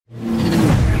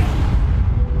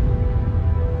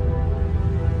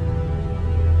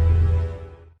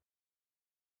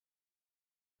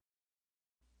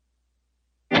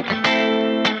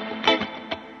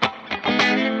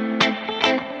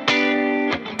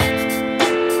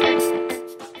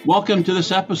Welcome to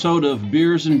this episode of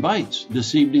Beers and Bites.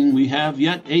 This evening we have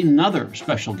yet another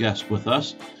special guest with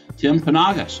us, Tim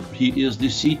Panagas. He is the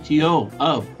CTO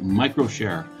of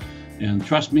Microshare. And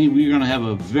trust me, we're going to have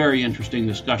a very interesting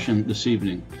discussion this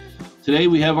evening. Today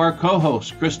we have our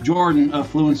co-hosts, Chris Jordan of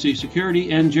Fluency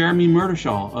Security and Jeremy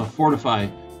Murdishaw of Fortify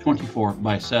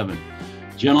 24/7.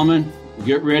 Gentlemen,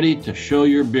 get ready to show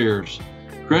your beers.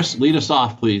 Chris, lead us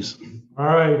off, please. All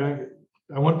right.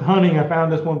 I went hunting. I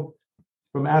found this one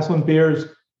from Aslan Beers,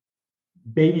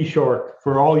 Baby Shark,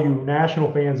 for all you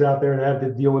national fans out there that had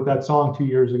to deal with that song 2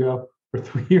 years ago or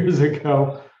 3 years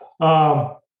ago.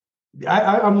 I'm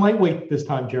lightweight this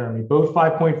time, Jeremy, both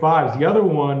 5.5s. The other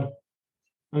one,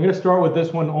 I'm going to start with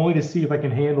this one only to see if I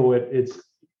can handle it. It's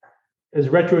as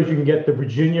retro as you can get, the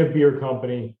Virginia Beer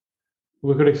Company,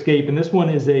 Liquid Escape. And this one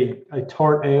is a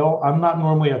tart ale. I'm not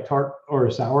normally a tart or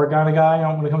a sour kind of guy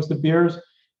when it comes to beers.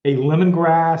 A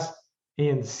lemongrass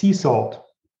and sea salt.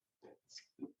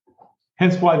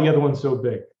 Hence why the other one's so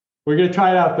big. We're going to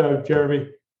try it out, though, Jeremy.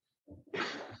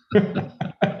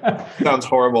 Sounds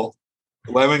horrible.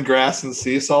 Lemongrass and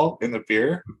sea salt in the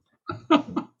beer?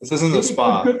 This isn't a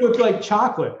spa. It could look like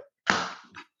chocolate.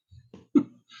 All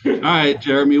right,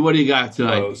 Jeremy, what do you got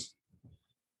tonight?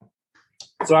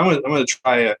 So I'm going to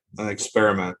try an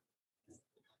experiment.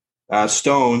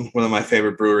 Stone, one of my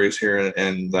favorite breweries here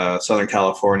in Southern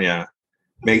California,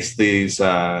 makes these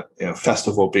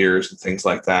festival beers and things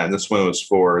like that. And this one was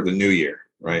for the new year,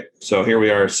 right? So here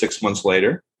we are 6 months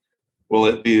later. Will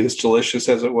it be as delicious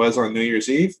as it was on New Year's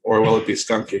Eve, or will it be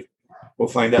skunky? We'll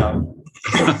find out.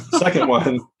 Second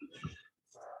one,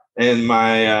 in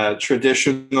my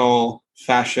traditional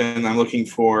fashion, I'm looking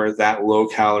for that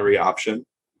low-calorie option.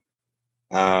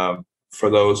 For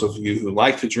those of you who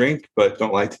like to drink but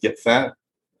don't like to get fat.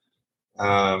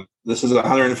 This is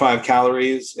 105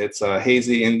 calories. It's a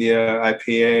hazy India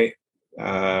IPA,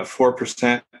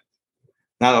 4%.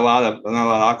 Not a lot of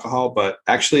alcohol, but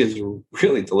actually is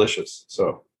really delicious.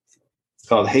 So it's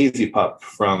called Hazy Pup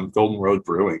from Golden Road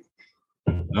Brewing.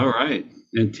 All right.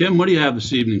 And Tim, what do you have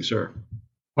this evening, sir?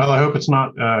 Well, I hope it's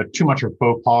not too much of a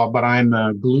faux pas, but I'm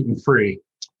gluten-free,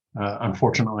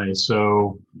 unfortunately.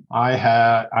 So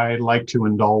I like to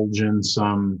indulge in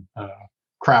some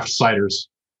craft ciders.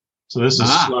 So this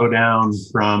is slow down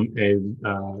from a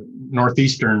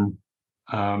northeastern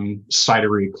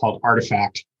cidery called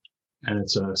Artifact, and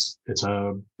it's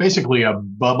basically a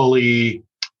bubbly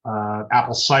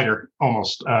apple cider,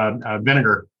 almost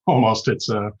vinegar. Almost, it's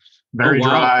very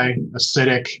dry,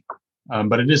 acidic,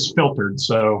 but it is filtered.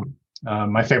 So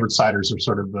my favorite ciders are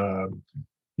sort of the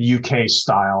UK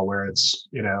style, where it's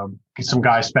some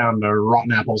guys found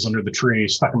rotten apples under the tree,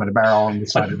 stuck them in a barrel, and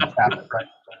decided to tap it, right?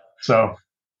 So.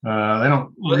 They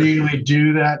don't really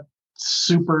do that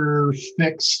super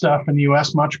thick stuff in the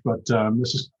U.S. much, but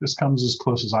this comes as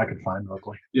close as I could find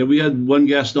locally. Yeah, we had one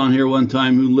guest on here one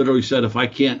time who literally said, if I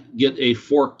can't get a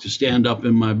fork to stand up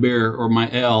in my beer or my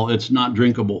ale, it's not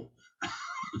drinkable.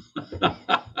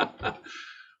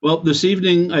 Well, this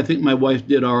evening, I think my wife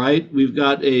did all right. We've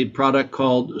got a product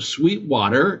called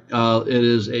Sweetwater. It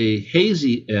is a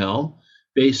hazy ale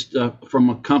based from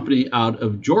a company out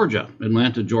of Georgia.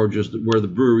 Atlanta, Georgia is where the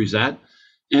brewery's at.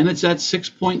 And it's at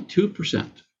 6.2%.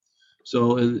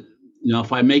 So,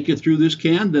 if I make it through this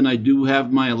can, then I do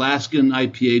have my Alaskan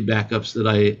IPA backups that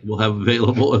I will have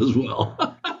available as well.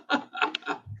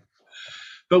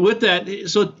 But with that,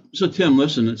 so Tim,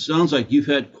 listen, it sounds like you've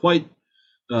had quite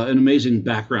an amazing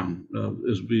background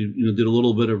as we did a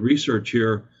little bit of research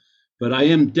here. But I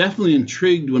am definitely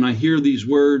intrigued when I hear these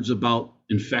words about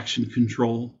infection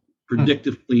control,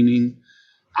 predictive cleaning,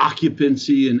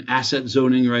 occupancy and asset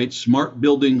zoning, right? Smart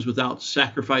buildings without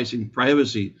sacrificing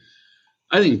privacy.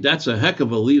 I think that's a heck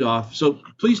of a leadoff. So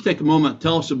please take a moment,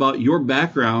 tell us about your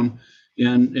background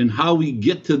and how we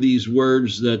get to these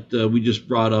words that we just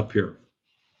brought up here.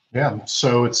 Yeah,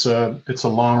 so it's a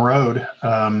long road.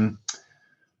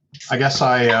 I guess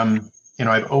I've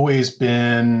always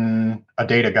been a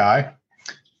data guy.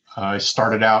 I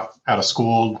started out of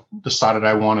school, decided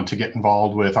I wanted to get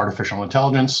involved with artificial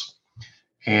intelligence,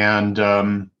 and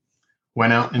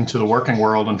went out into the working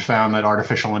world and found that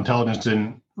artificial intelligence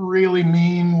didn't really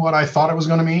mean what I thought it was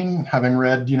going to mean, having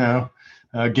read,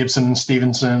 Gibson,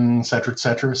 Stevenson, et cetera, et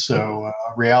cetera. So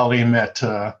reality met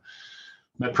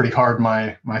pretty hard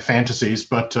my fantasies,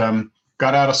 but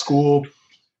got out of school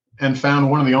and found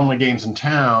one of the only games in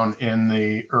town in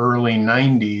the early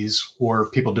 90s were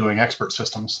people doing expert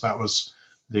systems. That was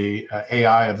the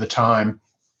AI of the time.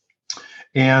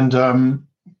 And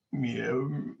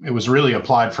it was really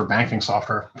applied for banking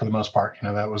software for the most part.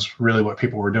 That was really what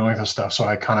people were doing with this stuff. So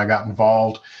I kind of got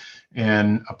involved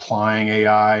in applying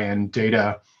AI and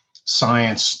data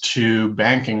science to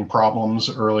banking problems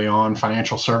early on,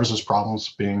 financial services problems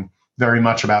being very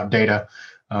much about data,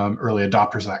 early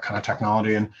adopters of that kind of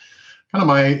technology. And kind of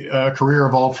my career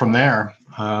evolved from there.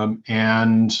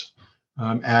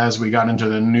 As we got into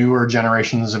the newer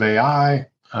generations of AI,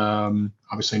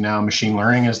 obviously now machine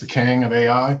learning is the king of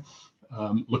AI,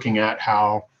 looking at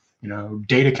how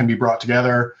data can be brought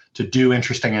together to do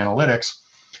interesting analytics.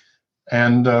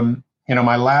 And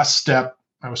my last step,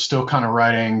 I was still kind of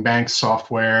writing bank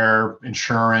software,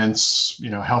 insurance,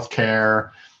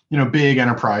 healthcare, big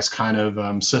enterprise kind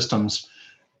of systems.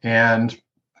 And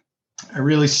I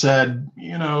really said,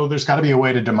 there's got to be a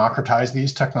way to democratize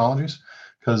these technologies,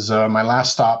 because my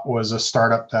last stop was a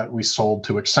startup that we sold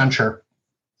to Accenture.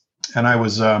 And I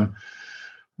was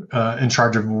in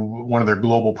charge of one of their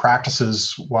global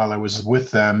practices while I was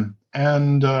with them,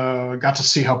 and got to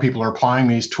see how people are applying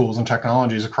these tools and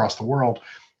technologies across the world.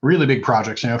 Really big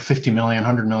projects, $50 million,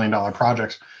 $100 million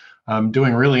projects,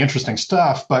 doing really interesting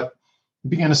stuff. But you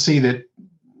began to see that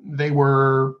they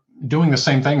were doing the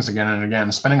same things again and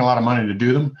again, spending a lot of money to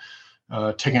do them,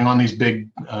 taking on these big,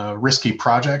 risky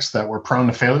projects that were prone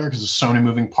to failure because of so many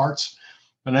moving parts.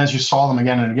 And as you saw them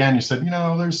again and again, you said,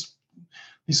 there's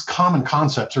these common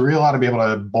concepts. We really ought to be able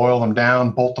to boil them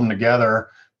down, bolt them together,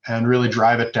 and really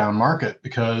drive it down market,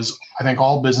 because I think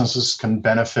all businesses can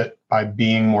benefit by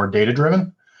being more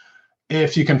data-driven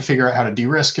if you can figure out how to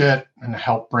de-risk it and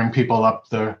help bring people up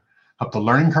the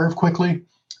learning curve quickly.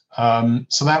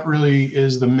 So that really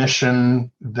is the mission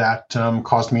that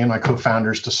caused me and my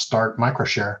co-founders to start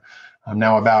Microshare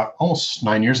now about almost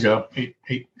 9 years ago,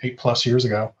 eight plus years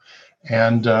ago.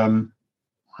 And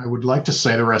I would like to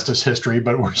say the rest is history,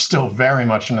 but we're still very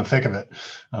much in the thick of it,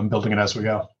 building it as we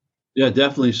go. Yeah,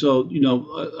 definitely. So,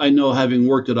 I know, having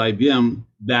worked at IBM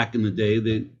back in the day,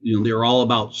 they were all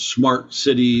about smart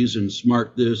cities and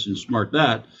smart this and smart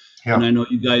that. Yeah. And I know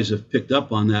you guys have picked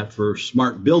up on that for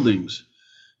smart buildings.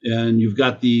 And you've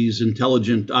got these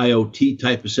intelligent IoT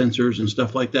type of sensors and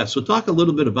stuff like that. So talk a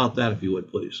little bit about that, if you would,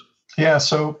 please. Yeah.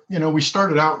 So, we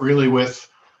started out really with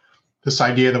this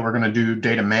idea that we're going to do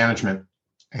data management,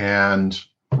 and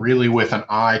really with an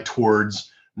eye towards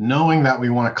knowing that we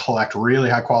want to collect really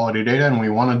high quality data, and we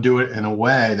want to do it in a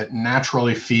way that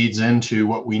naturally feeds into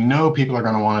what we know people are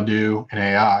going to want to do in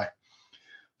AI.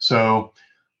 So,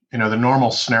 the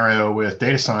normal scenario with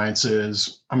data science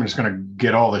is I'm just going to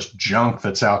get all this junk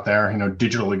that's out there,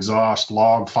 digital exhaust,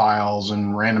 log files,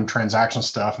 and random transaction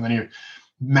stuff. And then you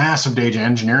massive data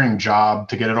engineering job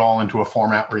to get it all into a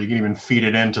format where you can even feed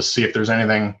it in to see if there's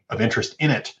anything of interest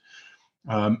in it.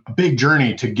 A big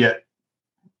journey to get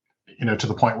to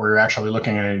the point where you're actually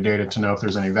looking at any data to know if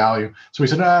there's any value. So we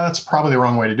said, that's probably the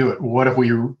wrong way to do it. What if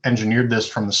we engineered this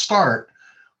from the start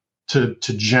to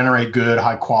generate good,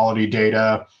 high quality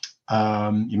data?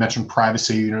 You mentioned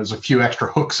privacy. There's a few extra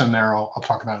hooks in there I'll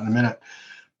talk about in a minute.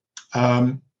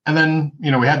 And then,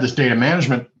 we had this data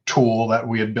management tool that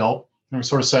we had built, and we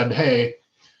sort of said, hey,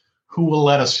 who will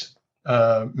let us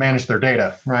manage their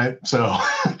data, right? So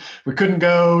we couldn't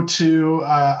go to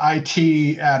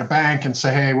IT at a bank and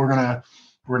say, hey, we're gonna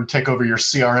take over your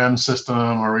CRM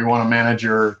system, or we want to manage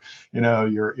your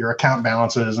account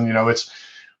balances. And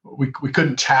we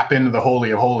couldn't tap into the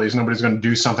holy of holies. Nobody's going to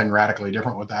do something radically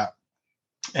different with that.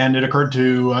 And it occurred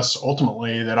to us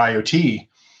ultimately that IoT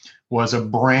was a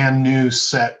brand new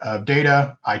set of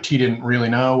data. IT didn't really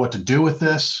know what to do with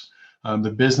this. The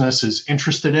business is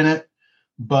interested in it,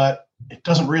 but it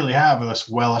doesn't really have this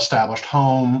well-established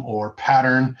home or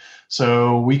pattern.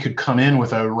 So we could come in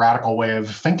with a radical way of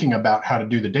thinking about how to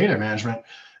do the data management.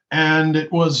 And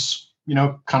it was,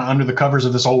 kind of under the covers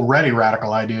of this already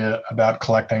radical idea about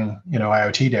collecting,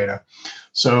 IoT data.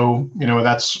 So,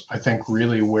 that's, I think,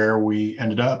 really where we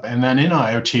ended up. And then in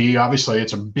IoT, obviously,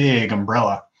 it's a big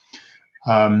umbrella.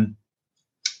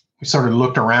 We sort of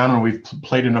looked around, and we've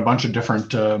played in a bunch of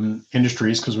different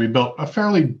industries, because we built a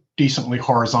fairly decently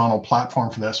horizontal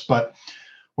platform for this, but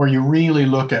where you really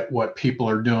look at what people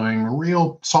are doing,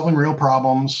 solving real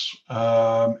problems,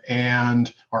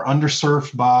 and are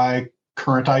underserved by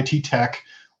current IT tech,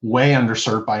 way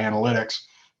underserved by analytics.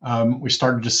 We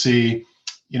started to see,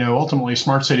 ultimately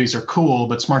smart cities are cool,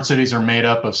 but smart cities are made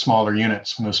up of smaller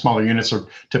units, and those smaller units are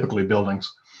typically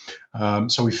buildings.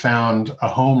 So we found a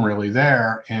home really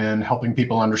there in helping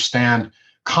people understand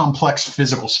complex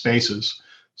physical spaces.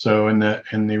 So in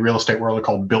the real estate world, they're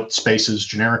called built spaces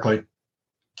generically.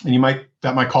 And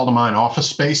that might call to mind office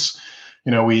space.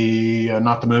 We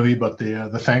not the movie, but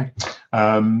the Thing.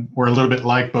 We're a little bit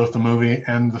like both the movie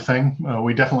and the Thing.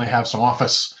 We definitely have some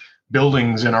office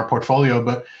buildings in our portfolio,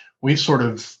 but we've sort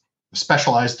of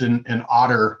specialized in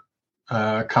odder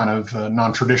kind of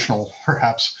non-traditional,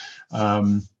 perhaps.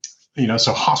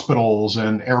 So hospitals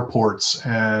and airports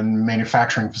and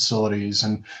manufacturing facilities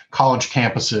and college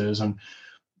campuses and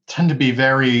tend to be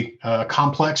very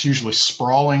complex, usually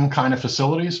sprawling kind of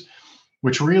facilities,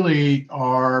 which really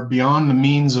are beyond the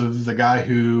means of the guy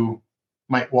who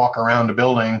might walk around a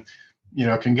building,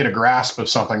 can get a grasp of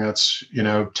something that's,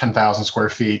 10,000 square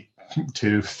feet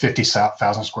to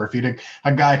 50,000 square feet.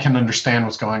 A guy can understand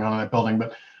what's going on in that building,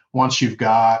 but once you've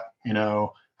got, a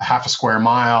half a square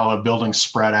mile of buildings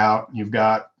spread out, you've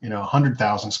got,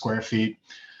 100,000 square feet.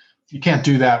 You can't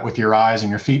do that with your eyes and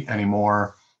your feet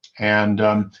anymore.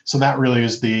 And so that really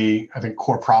is I think,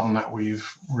 core problem that we've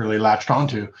really latched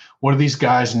onto. What do these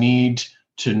guys need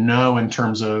to know in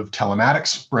terms of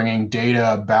telematics, bringing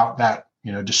data about that,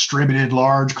 distributed,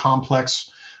 large,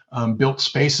 complex, built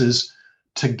spaces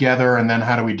together? And then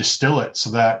how do we distill it so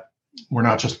that we're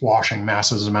not just washing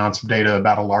massive amounts of data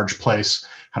about a large place?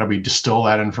 How do we distill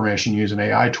that information using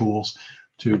AI tools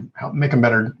to help make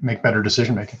better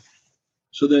decision making?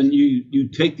 So then you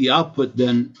take the output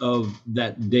then of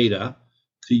that data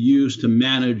to use to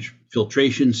manage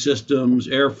filtration systems,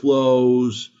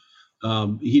 airflows,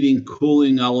 heating,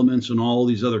 cooling elements, and all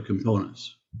these other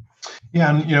components.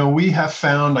 Yeah, and we have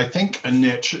found, I think, a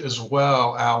niche as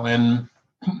well, Al, in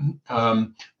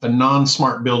the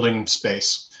non-smart building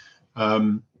space.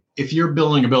 If you're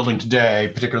building a building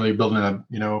today, particularly building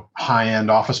a high-end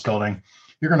office building,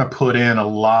 you're going to put in a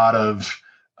lot of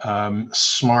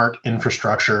smart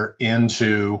infrastructure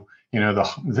into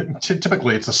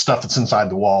typically it's the stuff that's inside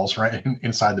the walls, right?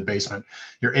 Inside the basement,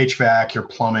 your HVAC, your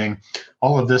plumbing,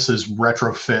 all of this is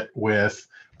retrofit with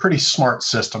pretty smart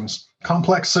systems,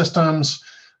 complex systems.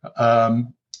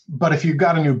 But if you've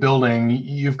got a new building,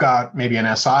 you've got maybe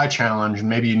an SI challenge, and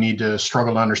maybe you need to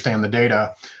struggle to understand the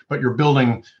data, but your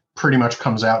building pretty much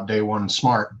comes out day one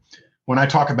smart. When I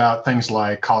talk about things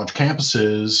like college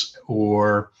campuses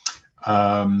or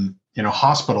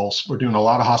hospitals, we're doing a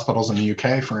lot of hospitals in the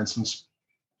UK, for instance.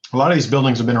 A lot of these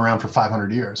buildings have been around for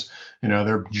 500 years.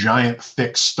 They're giant,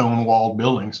 thick, stone-walled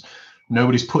buildings.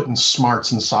 Nobody's putting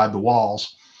smarts inside the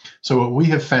walls. So what we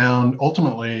have found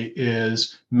ultimately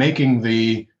is making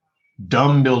the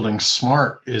dumb building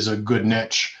smart is a good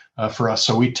niche for us.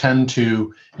 So we tend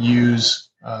to use,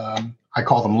 I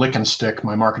call them lick and stick.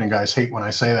 My marketing guys hate when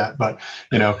I say that, but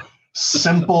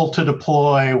simple to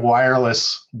deploy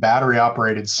wireless battery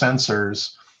operated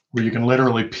sensors where you can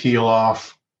literally peel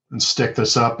off and stick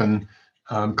this up and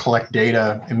collect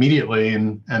data immediately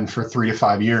and for 3 to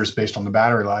 5 years based on the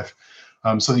battery life.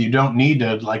 So that you don't need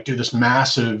to do this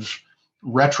massive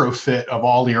retrofit of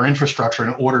all your infrastructure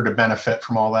in order to benefit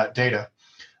from all that data.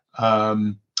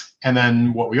 And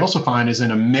then what we also find is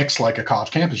in a mix like a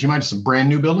college campus, you might have some brand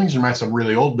new buildings, you might have some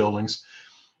really old buildings.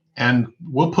 And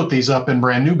we'll put these up in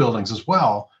brand new buildings as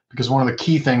well, because one of the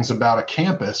key things about a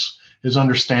campus is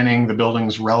understanding the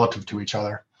buildings relative to each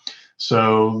other.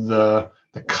 So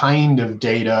the kind of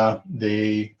data,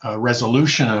 the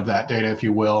resolution of that data, if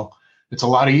you will, it's a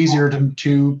lot easier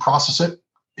to process it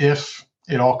if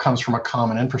it all comes from a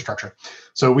common infrastructure.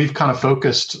 So we've kind of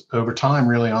focused over time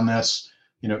really on this,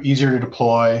 easier to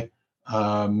deploy,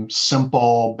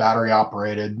 simple battery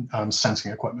operated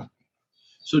sensing equipment.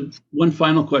 So one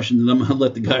final question, and I'm going to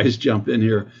let the guys jump in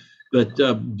here. But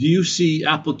do you see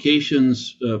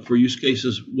applications for use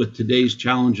cases with today's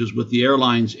challenges with the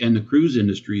airlines and the cruise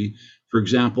industry, for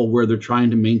example, where they're trying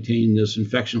to maintain this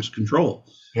infections control?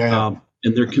 Yeah.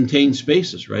 And they're contained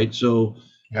spaces, right? So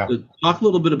talk a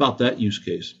little bit about that use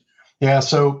case. Yeah.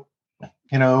 So,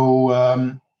 in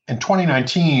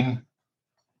 2019,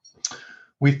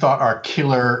 we thought our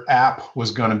killer app was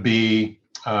going to be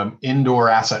indoor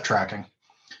asset tracking.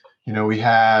 We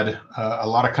had a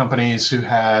lot of companies who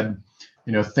had,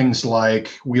 things like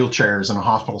wheelchairs in a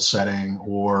hospital setting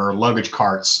or luggage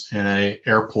carts in an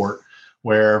airport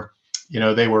where,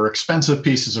 they were expensive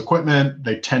pieces of equipment.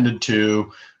 They tended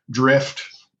to drift.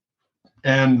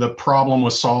 And the problem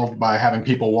was solved by having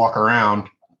people walk around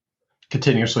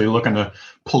continuously looking to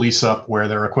police up where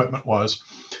their equipment was.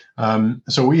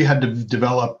 So we had to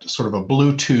develop sort of a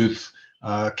Bluetooth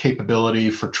capability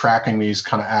for tracking these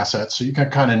kind of assets. So you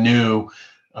kind of knew,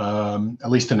 at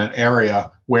least in an area,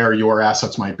 where your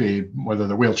assets might be, whether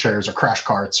they're wheelchairs or crash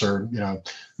carts or,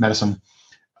 medicine.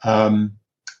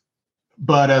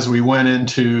 But as we went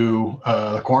into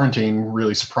the quarantine,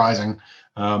 really surprising,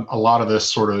 a lot of this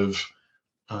sort of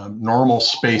normal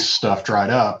space stuff dried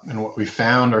up. And what we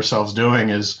found ourselves doing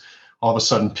is all of a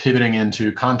sudden pivoting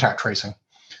into contact tracing.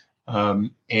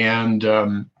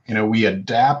 we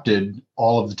adapted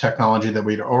all of the technology that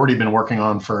we'd already been working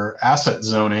on for asset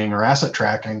zoning or asset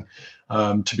tracking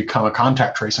to become a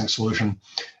contact tracing solution.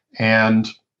 And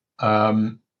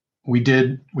we've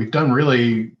done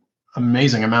really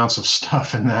amazing amounts of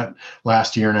stuff in that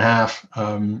last year and a half.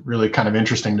 Really kind of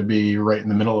interesting to be right in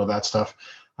the middle of that stuff.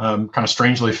 Kind of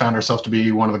strangely found ourselves to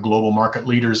be one of the global market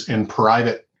leaders in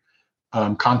private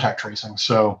contact tracing.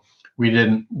 So we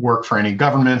didn't work for any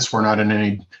governments. We're not in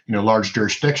any large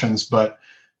jurisdictions. But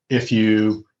if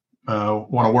you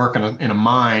want to work in a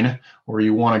mine, or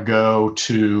you want to go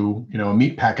to a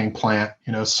meat packing plant,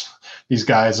 these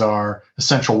guys are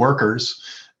essential workers,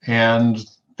 and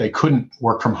they couldn't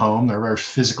work from home. They're very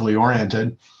physically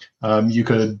oriented.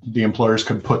 The employers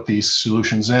could put these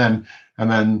solutions in,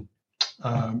 and then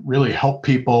really help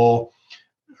people.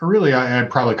 Really,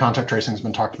 probably contact tracing has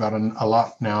been talked about a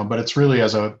lot now, but it's really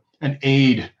as an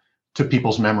aid to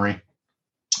people's memory.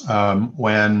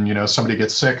 When somebody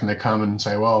gets sick and they come and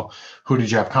say, "Well, who did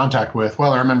you have contact with?"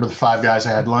 "Well, I remember the 5 guys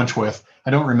I had lunch with. I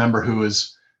don't remember who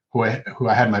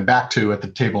I had my back to at the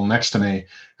table next to me."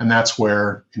 And that's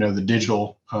where the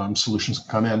digital solutions can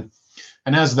come in.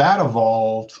 And as that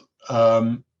evolved,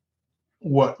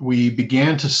 what we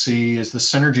began to see is the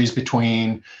synergies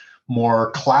between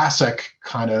more classic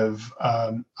kind of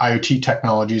IoT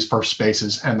technologies for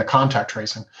spaces and the contact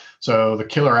tracing. So the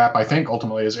killer app, I think,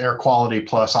 ultimately is air quality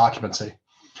plus occupancy.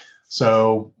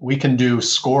 So we can do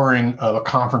scoring of a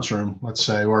conference room, let's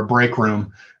say, or a break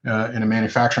room in a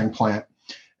manufacturing plant.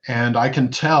 And I can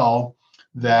tell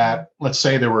that, let's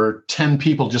say there were 10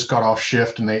 people just got off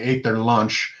shift and they ate their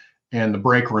lunch in the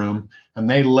break room and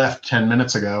they left 10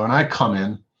 minutes ago, and I come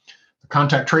in. The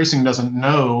contact tracing doesn't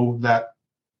know that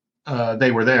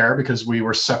they were there because we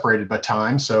were separated by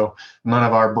time. So none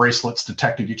of our bracelets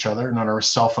detected each other. None of our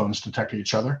cell phones detected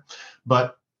each other.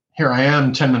 But here I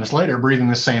am 10 minutes later breathing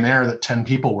the same air that 10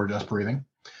 people were just breathing.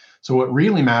 So what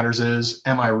really matters is,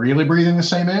 am I really breathing the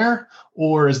same air,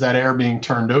 or is that air being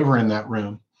turned over in that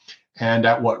room, and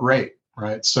at what rate,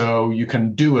 right? So you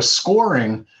can do a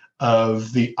scoring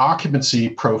of the occupancy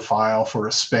profile for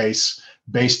a space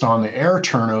based on the air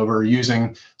turnover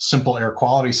using simple air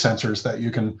quality sensors that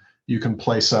you can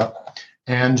place up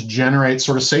and generate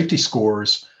sort of safety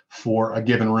scores for a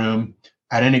given room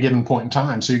at any given point in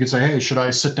time. So you could say, "Hey, should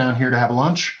I sit down here to have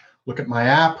lunch? Look at my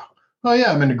app. Oh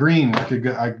yeah, I'm in the green.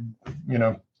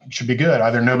 Should be good.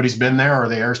 Either nobody's been there, or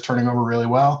the air's turning over really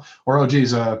well, or oh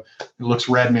geez, it looks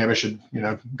red. Maybe I should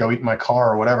go eat in my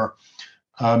car or whatever."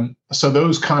 So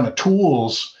those kind of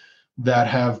tools that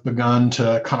have begun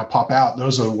to kind of pop out,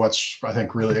 those are what's, I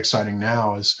think, really exciting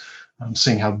now, is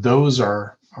seeing how those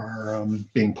are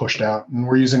being pushed out. And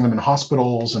we're using them in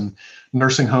hospitals and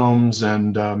nursing homes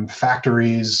and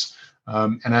factories.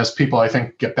 And as people, I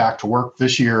think, get back to work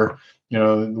this year,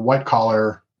 the white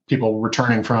collar people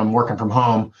returning from working from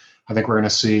home, I think we're going to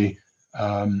see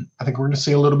a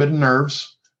little bit of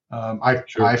nerves.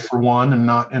 I, for one, am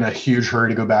not in a huge hurry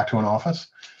to go back to an office.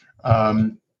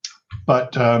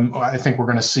 But I think we're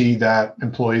going to see that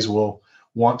employees will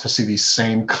want to see these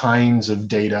same kinds of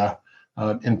data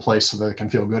in place so that they can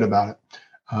feel good about it.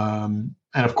 And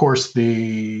of course,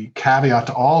 the caveat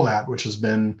to all that, which has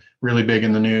been really big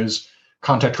in the news,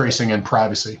 contact tracing and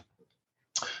privacy.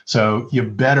 So you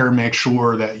better make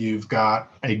sure that you've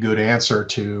got a good answer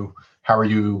to how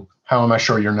am I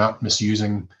sure you're not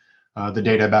misusing the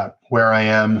data about where I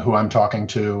am, who I'm talking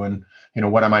to, and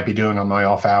what I might be doing on my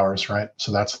off hours, right?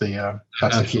 So that's the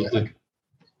key, I think.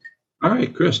 All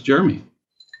right, Chris, Jeremy.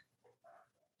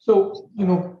 So,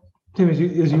 Tim, as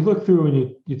you look through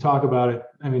and you talk about it,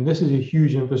 I mean, this is a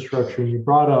huge infrastructure, and you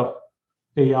brought up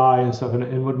AI and stuff,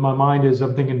 and what my mind is,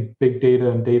 I'm thinking big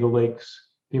data and data lakes,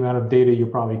 the amount of data you're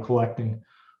probably collecting.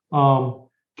 Can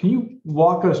you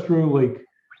walk us through, like,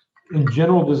 in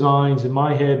general designs? In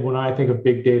my head, when I think of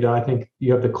big data, I think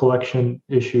you have the collection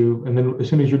issue, and then as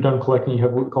soon as you're done collecting, you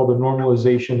have what we call the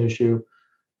normalization issue.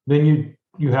 Then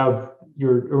you have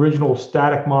your original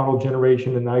static model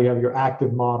generation, and now you have your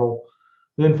active model.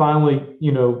 Then finally,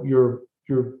 your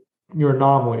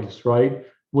anomalies, right?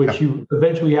 Which you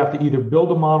eventually have to either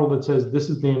build a model that says this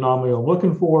is the anomaly I'm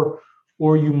looking for,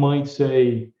 or you might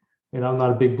say, and I'm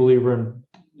not a big believer in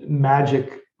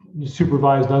magic,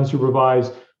 supervised,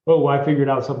 unsupervised. Oh, I figured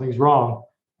out something's wrong.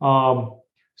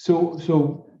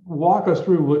 So walk us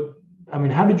through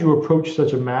how did you approach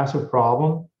such a massive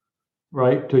problem,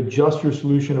 right? To adjust your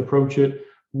solution, approach it.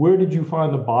 Where did you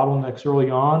find the bottlenecks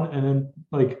early on? And then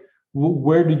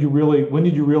when did you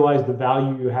realize the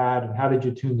value you had, and how did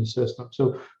you tune the system?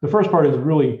 So the first part is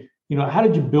really, how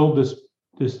did you build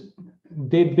this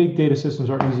big data systems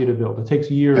aren't easy to build. It takes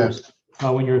years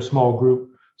when you're a small group.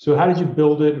 So how did you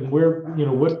build it, and where,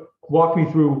 walk me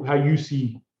through how you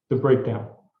see the breakdown.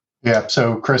 Yeah.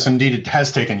 So Chris, indeed, it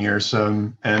has taken years,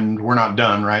 and we're not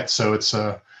done, right? So it's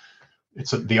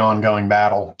the ongoing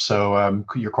battle. So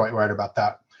you're quite right about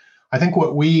that. I think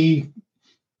what we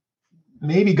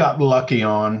maybe got lucky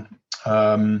on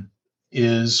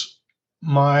is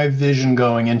my vision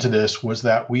going into this was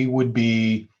that we would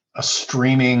be a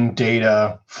streaming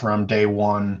data from day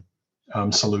one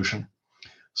solution.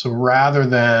 So rather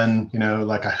than,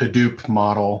 like a Hadoop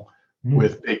model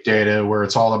with big data where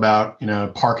it's all about,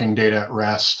 parking data at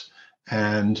rest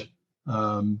and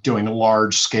doing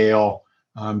large scale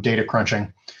data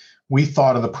crunching, we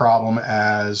thought of the problem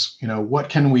as, what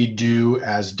can we do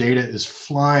as data is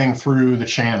flying through the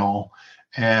channel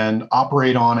and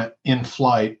operate on it in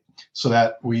flight so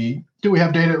that do we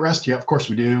have data at rest? Yeah, of course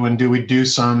we do. And do we do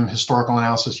some historical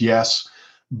analysis? Yes.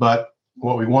 But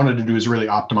what we wanted to do is really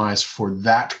optimize for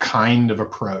that kind of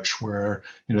approach where,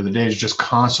 the data is just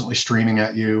constantly streaming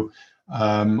at you,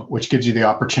 which gives you the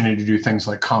opportunity to do things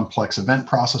like complex event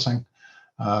processing.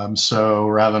 So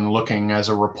rather than looking as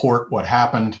a report, what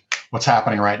happened, what's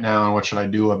happening right now, and what should I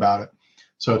do about it?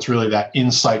 So it's really that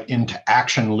insight into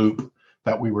action loop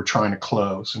that we were trying to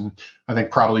close. And I think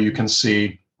probably you can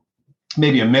see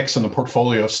maybe a mix in the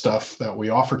portfolio of stuff that we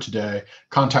offer today.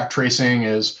 Contact tracing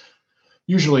is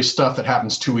usually stuff that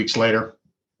happens 2 weeks later.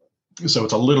 So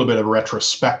it's a little bit of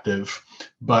retrospective,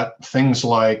 but things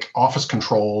like office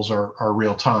controls are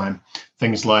real time.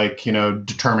 Things like,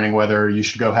 determining whether you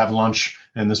should go have lunch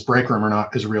in this break room or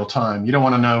not is real time. You don't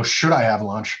want to know, should I have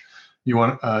lunch? You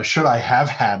want, should I have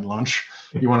had lunch?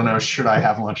 You want to know, should I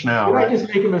have lunch now? Did right? I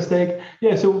just make a mistake?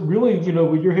 Yeah. So really,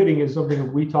 what you're hitting is something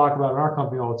that we talk about in our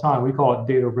company all the time. We call it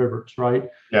data rivers, right?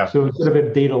 Yeah. So instead of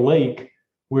a data lake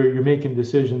where you're making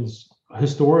decisions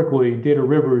historically, data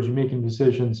rivers, you're making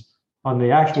decisions on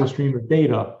the actual stream of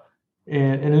data.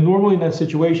 And then normally in that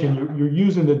situation, you're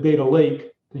using the data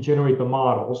lake to generate the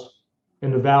models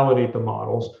and to validate the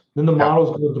models. Then the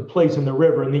models go into place in the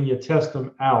river, and then you test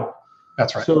them out.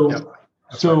 That's right. So, That's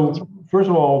right. First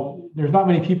of all, there's not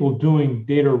many people doing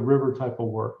data river type of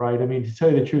work, right? I mean, to tell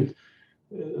you the truth,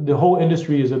 the whole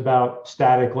industry is about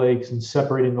static lakes and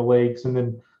separating the lakes, and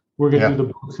then we're going to do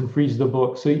the books and freeze the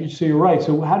books. So you're right.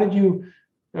 So how did you?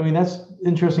 I mean, that's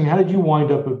interesting. How did you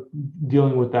wind up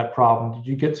dealing with that problem? Did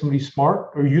you get somebody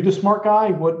smart? Are you the smart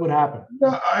guy? What happened?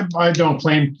 I don't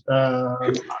claim.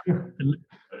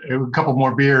 A couple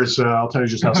more beers, I'll tell you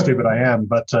just how stupid I am.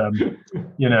 But I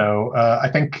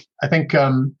think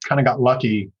kind of got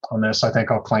lucky on this. I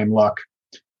think I'll claim luck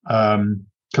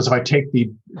because if I take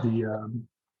the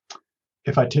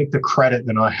credit,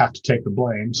 then I have to take the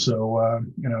blame. So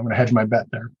I'm going to hedge my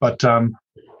bet there. But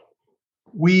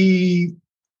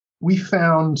we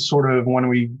found sort of when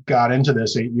we got into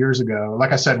this 8 years ago,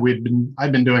 like I said,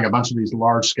 I'd been doing a bunch of these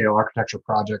large scale architecture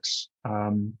projects.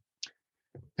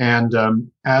 And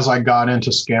as I got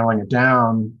into scaling it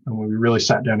down, and when we really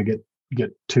sat down to get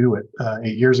to it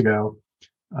 8 years ago,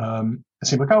 it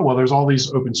seemed like, oh, well, there's all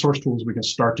these open source tools we can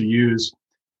start to use.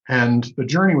 And the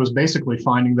journey was basically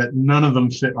finding that none of them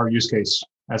fit our use case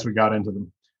as we got into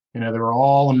them. They were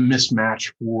all a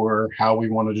mismatch for how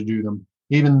we wanted to do them.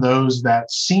 Even those that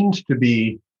seemed to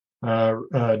be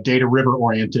data river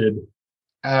oriented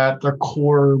at their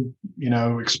core,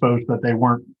 exposed that they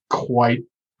weren't quite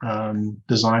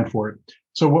designed for it.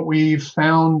 So what we've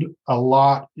found a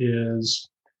lot is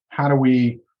how do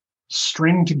we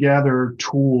string together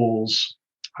tools,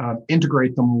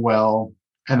 integrate them well,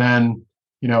 and then,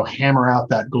 hammer out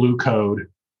that glue code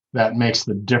that makes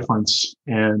the difference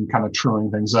in kind of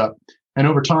truing things up. And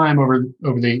over time, over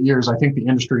the 8 years, I think the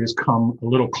industry has come a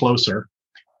little closer.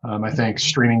 I think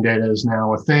streaming data is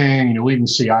now a thing. You'll even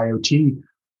see IoT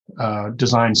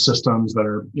design systems that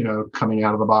are, coming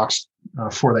out of the box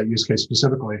for that use case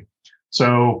specifically.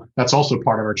 So that's also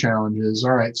part of our challenge is,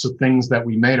 all right, so things that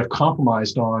we may have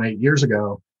compromised on 8 years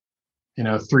ago,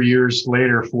 3 years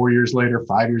later, 4 years later,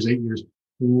 5 years, 8 years,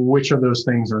 which of those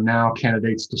things are now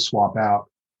candidates to swap out?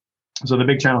 So the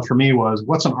big challenge for me was,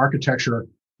 what's an architecture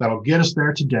that'll get us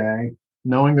there today,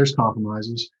 knowing there's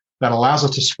compromises, that allows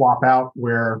us to swap out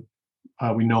where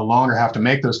we no longer have to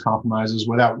make those compromises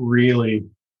without really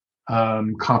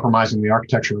compromising the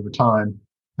architecture over time.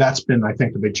 That's been, I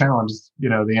think, the big challenge.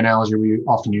 The analogy we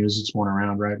often use, it's one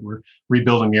around, right? We're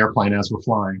rebuilding the airplane as we're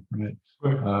flying, right?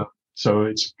 So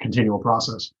it's a continual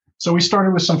process. So we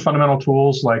started with some fundamental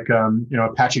tools like,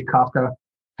 Apache Kafka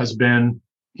has been,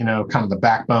 kind of the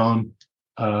backbone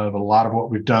of a lot of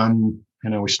what we've done.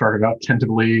 We started out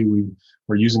tentatively.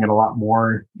 We're using it a lot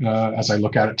more as I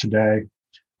look at it today.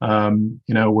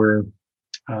 We're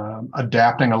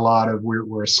adapting a lot of,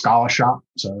 we're a Scala shop.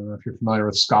 So I don't know if you're familiar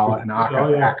with Scala and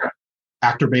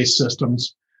actor-based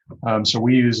systems. So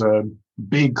we use a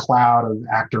big cloud of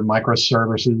actor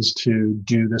microservices to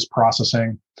do this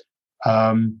processing.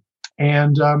 A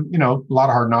lot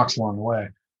of hard knocks along the way.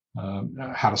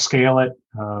 How to scale it,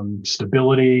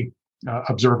 stability,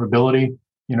 observability,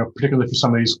 particularly for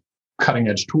some of these cutting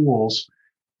edge tools,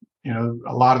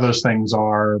 a lot of those things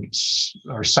are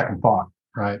second thought,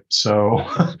 right? So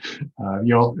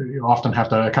you'll often have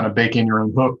to kind of bake in your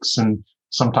own hooks and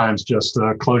sometimes just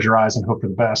close your eyes and hope for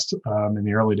the best in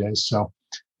the early days. So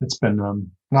it's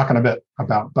been knocking a bit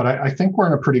about, but I think we're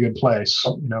in a pretty good place.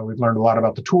 We've learned a lot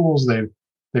about the tools. They've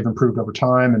improved over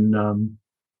time, and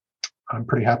I'm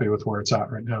pretty happy with where it's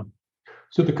at right now.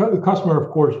 So the customer, of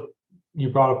course, you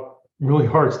brought up really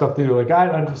hard stuff to do. Like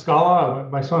I'm Scala.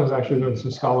 My son is actually doing some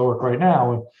Scala work right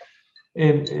now,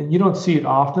 and you don't see it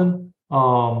often.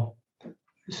 So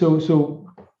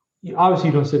obviously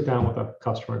you don't sit down with a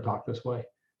customer and talk this way.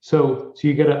 So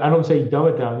you got to, I don't say dumb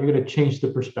it down. You got to change the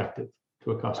perspective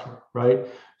to a customer, right?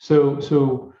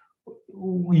 So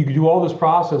you do all this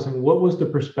processing. What was the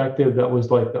perspective that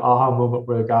was like the aha moment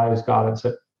where the guys got it and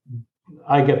said,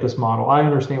 I get this model. I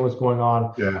understand what's going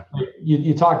on. Yeah.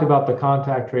 You talked about the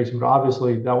contact tracing, but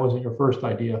obviously that wasn't your first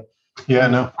idea. Yeah,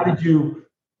 no.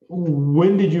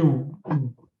 When did you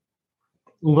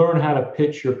learn how to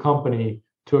pitch your company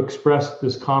to express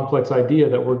this complex idea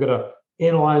that we're going to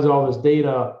analyze all this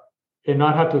data and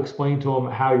not have to explain to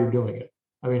them how you're doing it?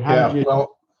 I mean,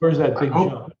 where's that big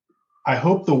jump? I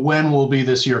hope the when will be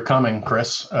this year coming,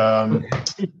 Chris. That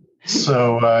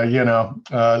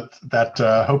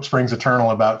hope springs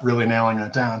eternal about really nailing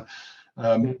that down.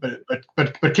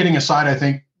 But kidding aside, I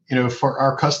think, for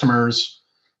our customers,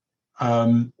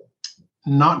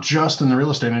 not just in the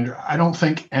real estate industry, I don't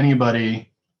think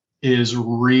anybody is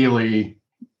really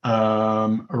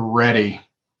ready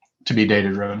to be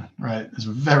data driven, right? It's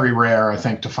very rare, I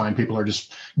think, to find people who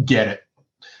just get it.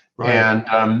 Right.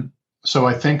 And so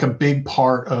I think a big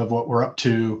part of what we're up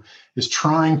to is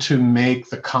trying to make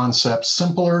the concept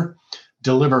simpler,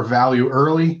 deliver value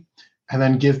early, and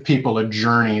then give people a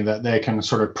journey that they can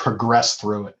sort of progress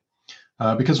through it.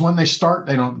 Because when they start,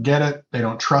 they don't get it, they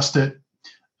don't trust it.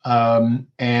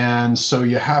 And so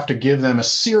you have to give them a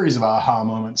series of aha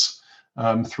moments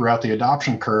throughout the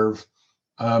adoption curve.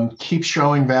 Keep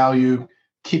showing value,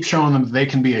 keep showing them that they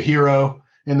can be a hero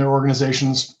in their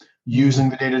organizations using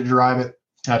the data to drive it.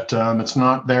 That it's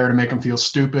not there to make them feel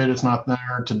stupid. It's not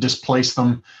there to displace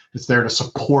them. It's there to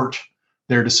support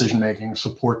their decision making,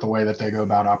 support the way that they go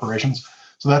about operations.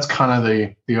 So that's kind of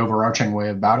the overarching way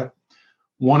about it.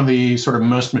 One of the sort of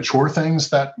most mature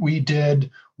things that we did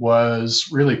was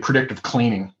really predictive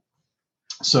cleaning.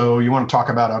 So you want to talk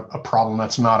about a problem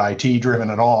that's not IT driven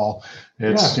at all.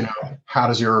 It's how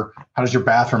does your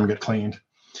bathroom get cleaned?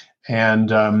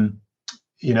 And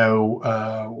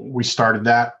we started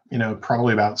that,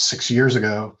 probably about 6 years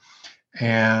ago,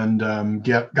 and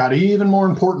got even more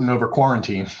important over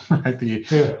quarantine, right?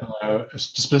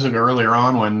 Specifically earlier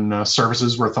on when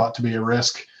services were thought to be a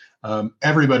risk,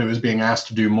 everybody was being asked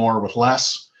to do more with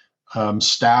less.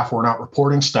 Staff were not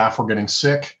reporting, staff were getting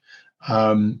sick.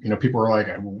 People were like,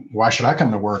 why should I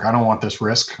come to work? I don't want this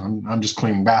risk. I'm just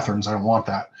cleaning bathrooms. I don't want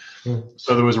that.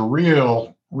 So there was a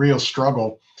real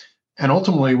struggle. And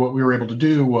ultimately, what we were able to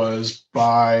do was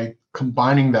by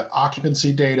combining that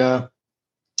occupancy data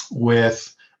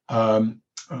with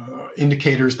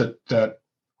indicators that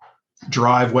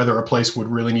drive whether a place would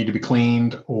really need to be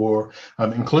cleaned, or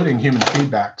including human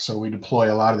feedback. So we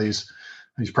deploy a lot of these.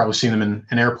 You've probably seen them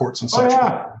in airports and such.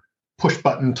 Push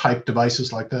button type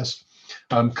devices like this.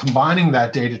 Combining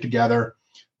that data together,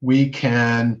 we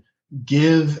can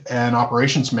give an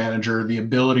operations manager the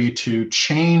ability to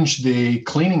change the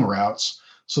cleaning routes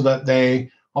so that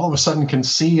they all of a sudden can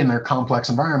see in their complex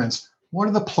environments, what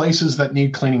are the places that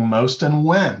need cleaning most and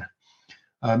when?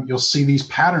 You'll see these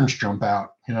patterns jump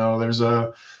out. There's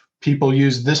people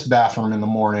use this bathroom in the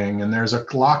morning, and there's a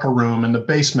locker room in the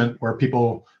basement where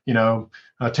people,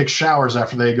 take showers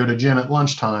after they go to gym at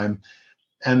lunchtime,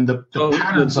 and the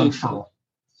patterns unfurl.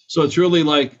 So it's really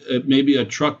like maybe a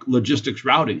truck logistics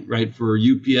routing, right, for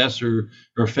UPS or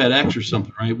FedEx or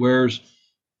something, right? Where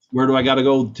do I got to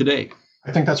go today?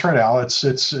 I think that's right, Al. It's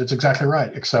exactly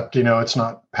right. Except it's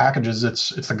not packages. It's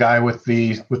the guy with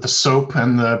the soap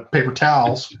and the paper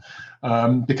towels,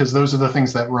 because those are the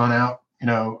things that run out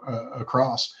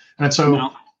across. And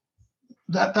so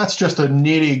that's just a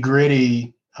nitty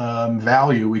gritty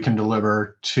value we can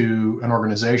deliver to an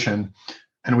organization.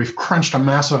 And we've crunched a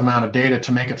massive amount of data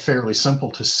to make it fairly simple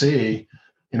to see,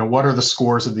 what are the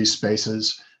scores of these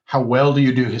spaces? how well do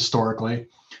you do historically,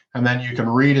 and then you can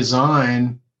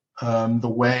redesign the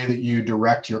way that you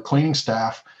direct your cleaning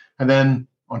staff. And then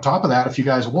on top of that, if you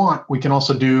guys want, we can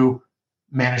also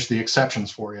manage the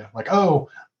exceptions for you. Like, oh,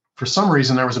 for some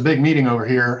reason there was a big meeting over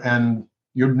here and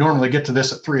you'd normally get to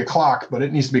this at 3 o'clock, but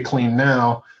it needs to be cleaned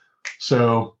now.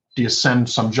 So do you send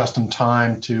some just in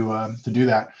time to do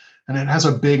that? And it has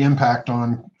a big impact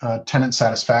on tenant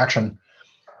satisfaction.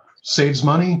 Saves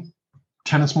money,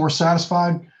 tenants more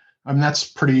satisfied. I mean, that's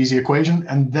a pretty easy equation.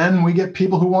 And then we get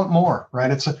people who want more,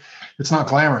 right? It's not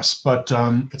glamorous, but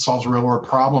it solves a real world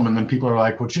problem. And then people are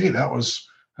like, well, gee, that was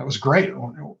great.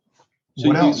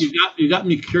 What else? You got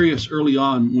me curious early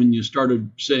on when you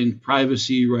started saying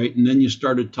privacy, right? And then you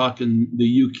started talking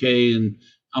the UK, and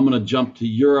I'm going to jump to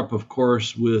Europe, of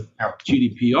course, with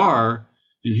GDPR.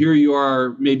 And here you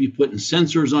are, maybe putting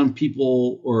sensors on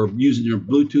people or using your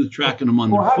Bluetooth, tracking them on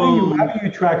their phone. How do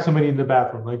you track somebody in the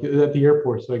bathroom, like at the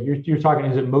airport? So like you're talking,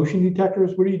 is it motion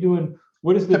detectors? What are you doing?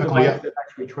 What is the device that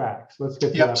actually tracks? Let's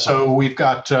get to that. So we've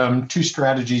got two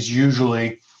strategies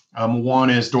usually. One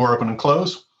is door open and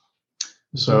close.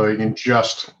 So you can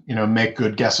just make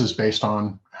good guesses based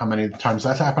on how many times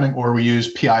that's happening, or we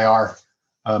use PIR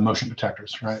motion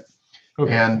detectors, right?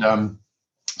 Okay. And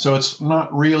so it's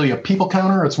not really a people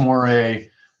counter; it's more an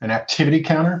activity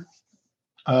counter.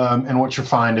 And what you'll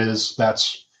find is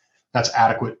that's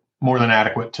adequate, more than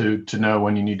adequate to know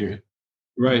when you need to.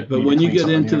 Right, but when you get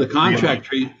into the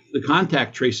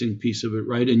contact tracing piece of it,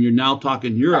 right, and you're now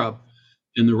talking Europe.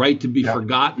 And the right to be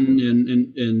forgotten,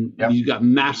 and you've got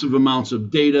massive amounts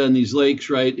of data in these lakes,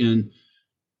 right? And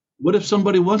what if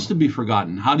somebody wants to be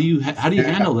forgotten? How do you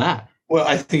handle that? Well,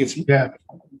 I think it's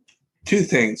two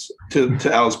things to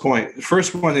Al's point. The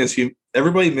first one is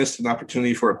everybody missed an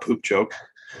opportunity for a poop joke,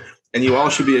 and you all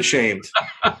should be ashamed.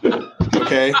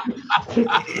 Okay.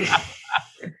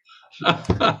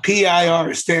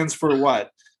 PIR stands for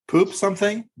what? Poop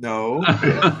something? No.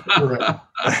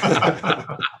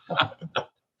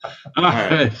 All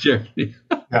right, sure.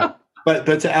 Yeah. But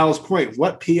to Al's point,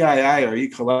 what PII are you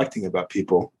collecting about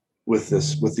people with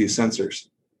these sensors?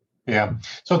 Yeah.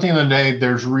 So at the end of the day,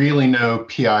 there's really no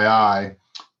PII,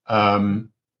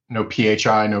 no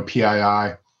PHI, no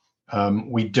PII.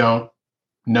 We don't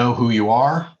know who you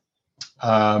are.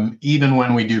 Even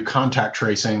when we do contact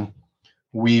tracing,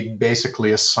 we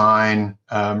basically assign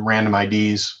random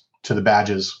IDs to the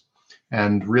badges.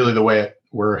 And really the way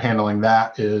we're handling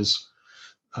that is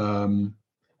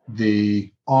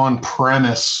the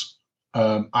on-premise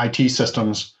IT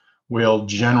systems will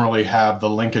generally have the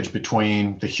linkage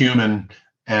between the human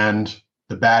and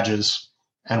the badges,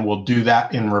 and we'll do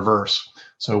that in reverse.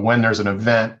 So when there's an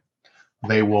event,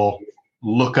 they will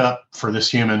look up for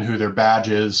this human who their badge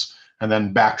is and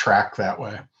then backtrack that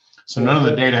way. So none of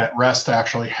the data at rest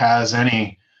actually has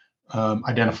any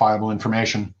identifiable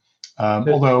information.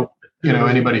 Although,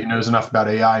 anybody who knows enough about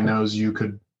AI knows you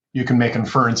can make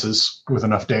inferences with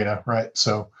enough data, right?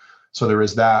 So there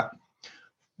is that.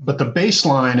 But the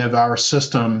baseline of our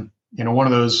system, one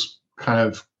of those kind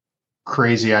of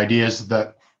crazy ideas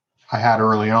that I had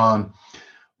early on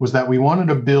was that we wanted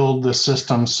to build the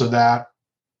system so that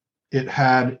it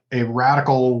had a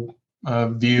radical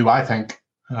view, I think,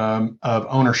 of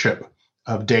ownership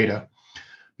of data.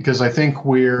 Because I think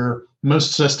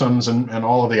most systems and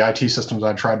all of the IT systems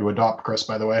I tried to adopt, Chris,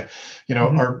 by the way,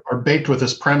 are baked with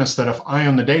this premise that if I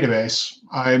own the database,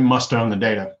 I must own the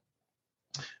data.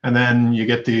 And then you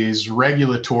get these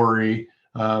regulatory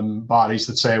bodies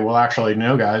that say, well, actually,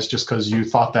 no, guys, just because you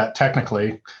thought that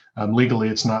technically, legally,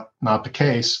 it's not the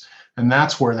case. And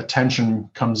that's where the tension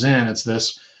comes in. It's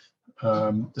this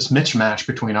mismatch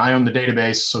between I own the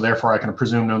database, so therefore I can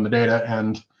presume to own the data,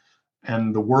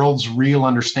 and the world's real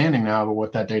understanding now of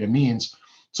what that data means.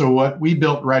 So what we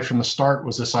built right from the start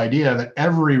was this idea that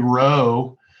every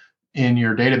row in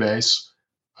your database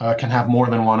can have more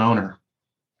than one owner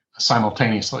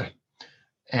simultaneously.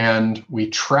 And we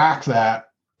track that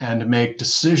and make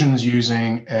decisions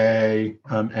using an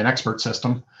expert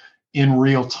system in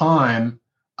real time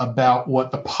about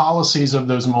what the policies of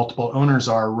those multiple owners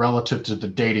are relative to the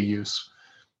data use,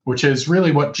 which is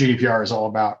really what GDPR is all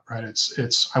about, right?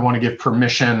 It's I want to give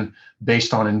permission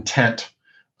based on intent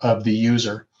of the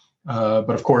user. But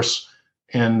of course,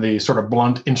 in the sort of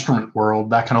blunt instrument world,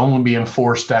 that can only be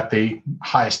enforced at the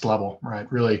highest level, right?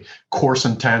 Really coarse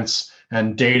intents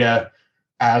and data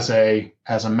as a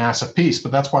massive piece.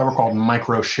 But that's why we're called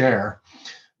micro share.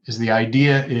 Is the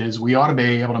idea is we ought to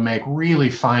be able to make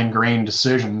really fine-grained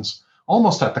decisions,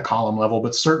 almost at the column level,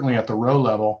 but certainly at the row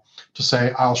level, to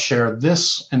say, I'll share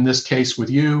this in this case with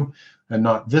you and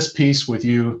not this piece with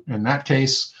you in that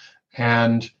case,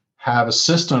 and have a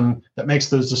system that makes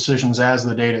those decisions as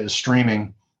the data is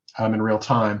streaming in real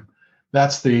time.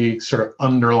 That's the sort of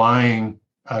underlying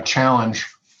challenge,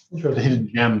 the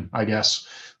hidden gem, I guess.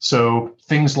 So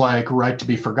things like right to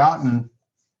be forgotten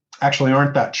actually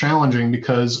aren't that challenging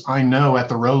because I know at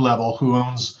the row level who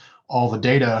owns all the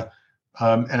data,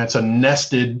 and it's a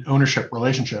nested ownership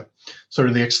relationship. So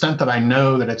to the extent that I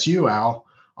know that it's you, Al,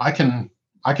 I can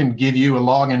give you a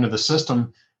login to the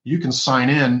system. You can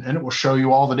sign in, and it will show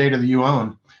you all the data that you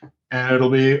own, and it'll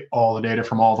be all the data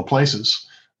from all the places.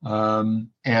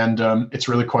 It's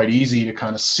really quite easy to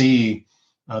kind of see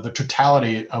the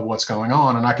totality of what's going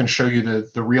on, and I can show you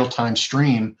the real-time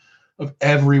stream of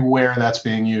everywhere that's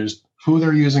being used, who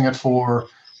they're using it for,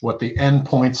 what the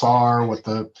endpoints are, what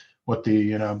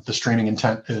the streaming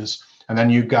intent is, and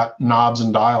then you've got knobs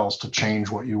and dials to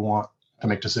change what you want to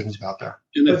make decisions about there.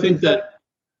 And I think that,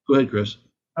 go ahead, Chris.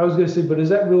 I was going to say, but is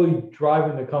that really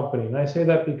driving the company? And I say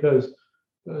that because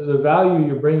the value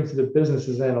you're bringing to the business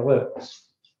is analytics,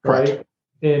 right? Correct.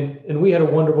 And we had a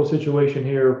wonderful situation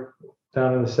here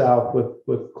down in the South with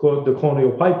the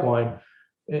Colonial Pipeline.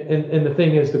 And the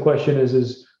thing is, the question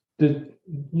is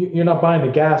you're not buying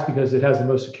the gas because it has the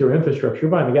most secure infrastructure.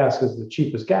 You're buying the gas because it's the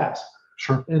cheapest gas.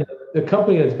 Sure. And the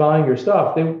company that's buying your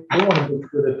stuff, they want to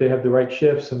make sure that they have the right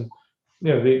shifts and,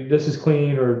 this is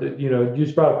clean, or, you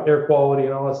just brought up air quality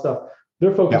and all that stuff.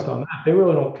 They're focused on that. They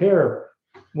really don't care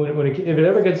if it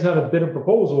ever gets down a bid of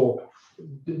proposal.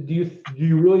 Do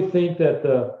you really think that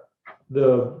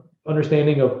the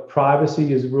understanding of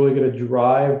privacy is really going to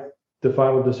drive the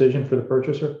final decision for the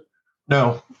purchaser?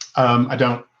 No, I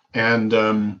don't. And,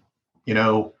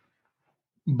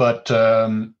 but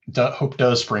hope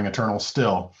does spring eternal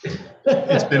still.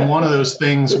 It's been one of those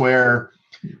things where,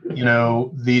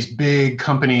 these big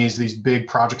companies, these big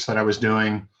projects that I was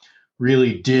doing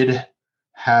really did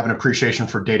have an appreciation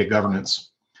for data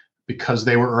governance because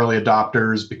they were early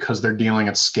adopters, because they're dealing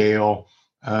at scale.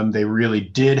 They really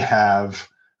did have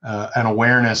an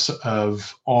awareness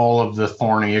of all of the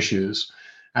thorny issues.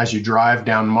 As you drive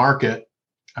down market,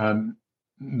 the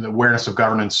awareness of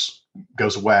governance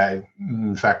goes away.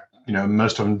 In fact,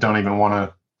 most of them don't even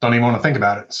want to think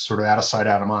about it. It's sort of out of sight,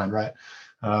 out of mind, right?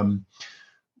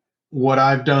 What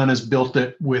I've done is built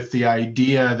it with the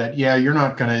idea that, you're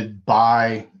not going to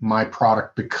buy my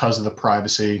product because of the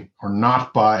privacy or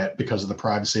not buy it because of the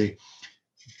privacy.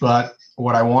 But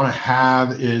what I want to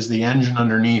have is the engine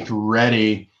underneath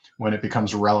ready when it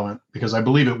becomes relevant, because I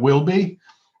believe it will be,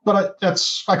 but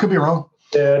I could be wrong.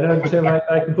 Yeah, no, Tim,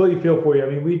 I completely feel for you. I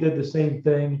mean, we did the same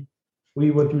thing.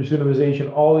 We went through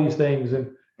pseudonymization, all these things,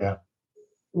 and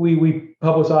we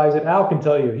publicize it. Al can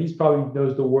tell you, he's probably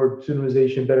knows the word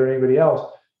pseudonymization better than anybody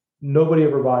else. Nobody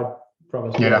ever bought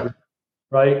from us,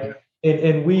 right?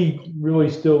 And we really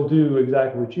still do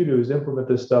exactly what you do, is implement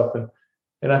this stuff.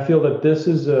 And I feel that this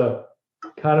is a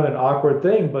kind of an awkward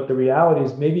thing, but the reality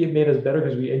is maybe it made us better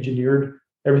because we engineered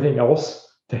everything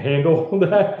else to handle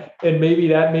that, and maybe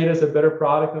that made us a better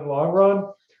product in the long run.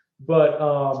 But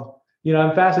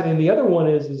I'm fascinated. And the other one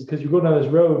is because you go down this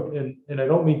road, and I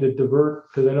don't mean to divert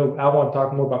because I know I want to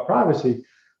talk more about privacy,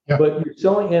 but you're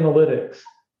selling analytics,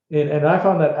 and I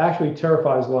found that actually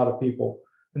terrifies a lot of people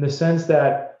in the sense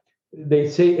that they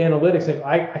say analytics, and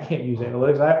I can't use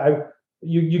analytics.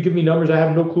 You give me numbers, I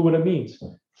have no clue what it means.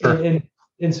 Sure.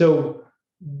 And so,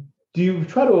 do you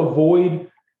try to avoid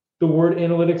the word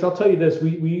analytics? I'll tell you this: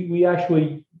 we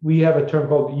have a term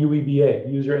called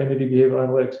UEBA, User Entity Behavioral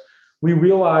Analytics. We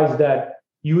realized that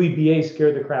UEBA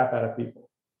scared the crap out of people,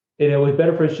 and it was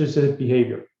better for us just as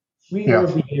behavior. We are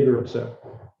behavioral, so.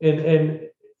 And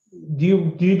do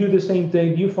you do the same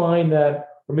thing? Do you find that,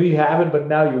 or maybe you haven't, but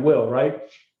now you will, right?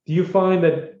 Do you find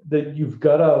that you've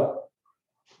got to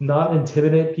not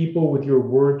intimidate people with your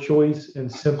word choice and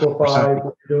simplify 100%.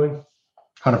 What you're doing?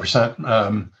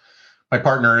 100%. My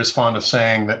partner is fond of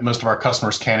saying that most of our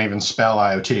customers can't even spell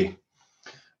IoT.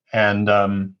 And,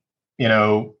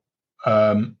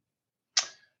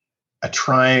 I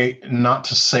try not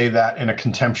to say that in a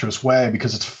contemptuous way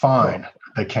because it's fine.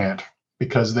 They can't,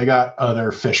 because they got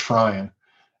other fish frying.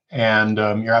 And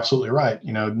you're absolutely right.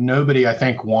 Nobody, I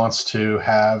think, wants to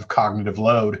have cognitive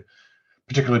load,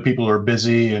 particularly people who are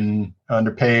busy and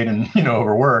underpaid and,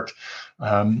 overworked.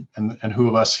 And who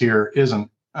of us here isn't?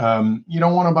 You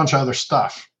don't want a bunch of other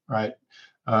stuff, right?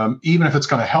 Even if it's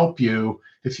going to help you,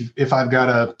 if I've got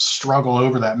to struggle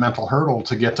over that mental hurdle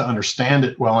to get to understand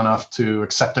it well enough to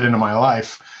accept it into my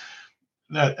life,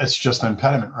 that's just an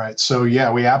impediment, right? So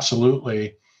we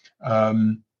absolutely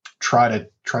try to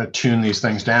tune these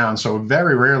things down. So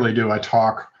very rarely do I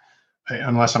talk,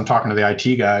 unless I'm talking to the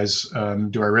IT guys,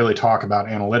 do I really talk about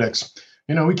analytics.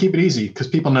 we keep it easy because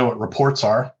people know what reports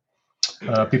are.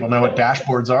 People know what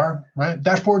dashboards are, right?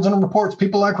 Dashboards and reports.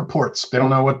 People like reports. They don't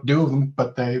know what to do with them,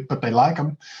 but they like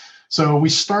them. So we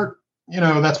start,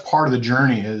 that's part of the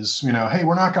journey is, hey,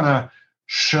 we're not going to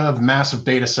shove massive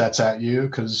data sets at you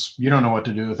because you don't know what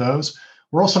to do with those.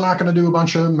 We're also not going to do a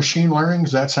bunch of machine learning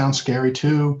because that sounds scary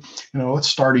too. Let's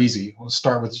start easy. Let's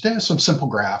start with some simple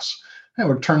graphs. Hey,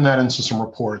 we'll turn that into some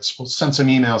reports. We'll send some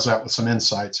emails out with some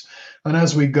insights. And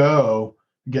as we go,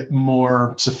 get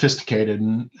more sophisticated.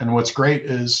 And what's great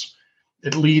is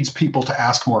it leads people to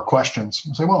ask more questions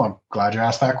and say, well, I'm glad you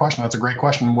asked that question. That's a great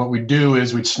question. What we do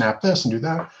is we'd snap this and do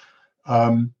that.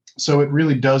 So it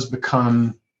really does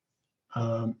become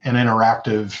an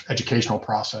interactive educational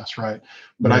process, right?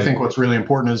 But I think what's really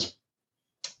important is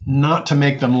not to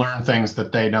make them learn things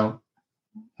that they don't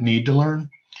need to learn.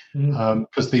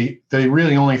 Because the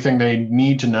really only thing they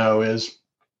need to know is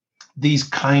these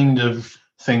kind of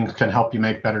things can help you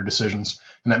make better decisions,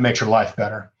 and that makes your life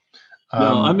better.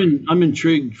 Well, I'm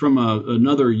intrigued from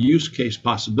another use case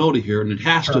possibility here, and it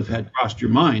has to have had crossed your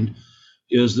mind.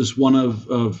 Is this one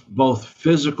of both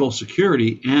physical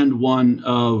security and one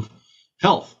of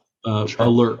health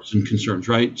alerts and concerns,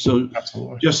 right? So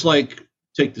Absolutely. Just like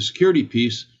take the security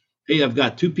piece. Hey, I've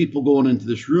got 2 people going into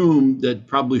this room that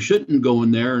probably shouldn't go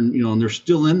in there, and and they're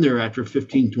still in there after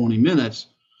 15, 20 minutes.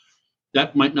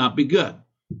 That might not be good.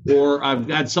 Or I've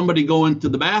had somebody go into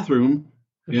the bathroom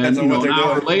and an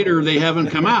hour later they haven't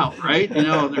come out, right?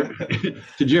 To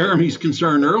Jeremy's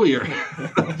concern earlier.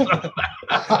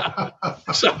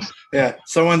 So yeah,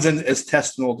 someone's in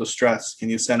intestinal distress. Can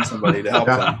you send somebody to help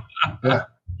them? Yeah.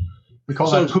 We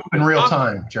call that poop in real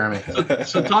time, Jeremy.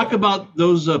 So talk about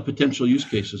those potential use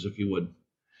cases, if you would.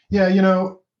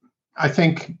 Yeah, I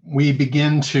think we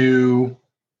begin to,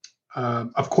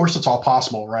 of course, it's all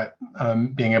possible, right?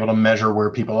 Being able to measure where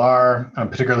people are,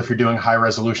 particularly if you're doing high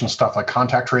resolution stuff like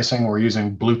contact tracing, we're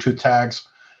using Bluetooth tags.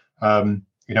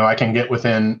 I can get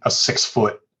within a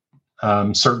 6-foot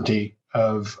certainty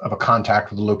of a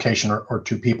contact with a location or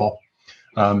 2 people,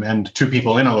 and 2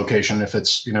 people in a location if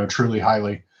it's, truly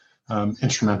highly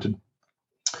instrumented.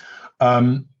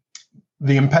 The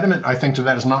impediment, I think, to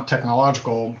that is not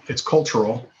technological, it's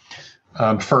cultural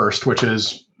first, which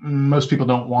is most people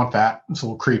don't want that. It's a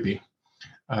little creepy.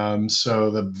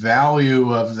 So the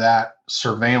value of that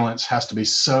surveillance has to be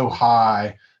so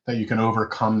high that you can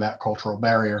overcome that cultural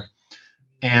barrier.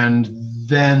 And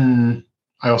then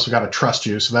I also got to trust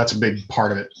you. So that's a big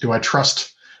part of it. Do I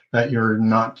trust that you're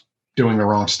not doing the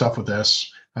wrong stuff with this?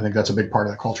 I think that's a big part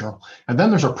of the cultural. And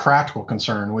then there's a practical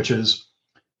concern, which is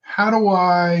how do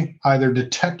I either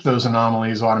detect those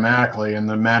anomalies automatically in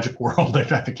the magic world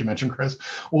that I think you mentioned, Chris,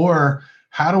 or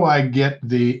how do I get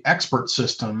the expert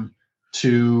system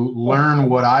to learn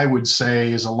what I would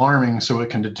say is alarming so it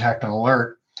can detect an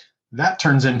alert? That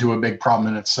turns into a big problem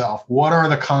in itself. What are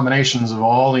the combinations of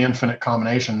all the infinite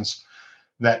combinations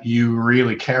that you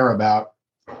really care about?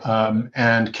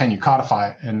 And can you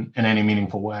codify it in any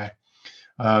meaningful way?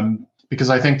 Because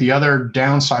I think the other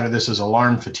downside of this is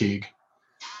alarm fatigue.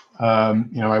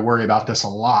 I worry about this a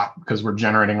lot because we're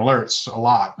generating alerts a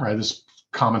lot, right? This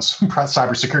common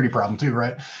cybersecurity problem too,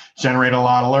 right? Generate a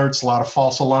lot of alerts, a lot of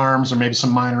false alarms, or maybe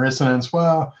some minor incidents.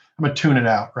 Well, I'm gonna tune it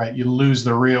out, right? You lose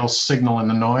the real signal in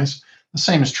the noise. The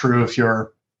same is true if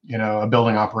you're, a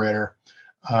building operator.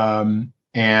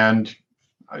 And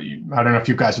I don't know if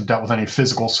you guys have dealt with any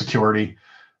physical security.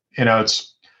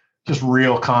 It's just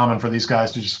real common for these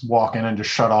guys to just walk in and just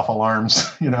shut off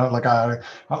alarms, let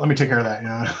me take care of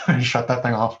that, and shut that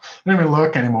thing off. They don't even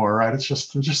look anymore, right? It's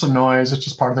just a noise. It's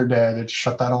just part of their day. They just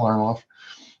shut that alarm off.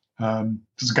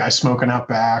 Is a guy smoking out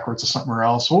back, or it's somewhere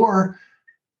else, or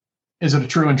is it a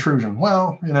true intrusion?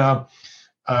 Well,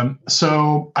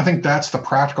 so I think that's the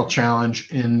practical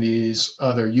challenge in these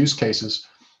other use cases.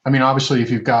 I mean, obviously, if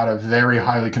you've got a very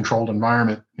highly controlled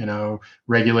environment,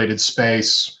 regulated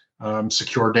space,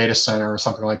 secure data center or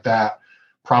something like that,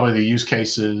 probably the use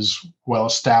case is well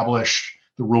established.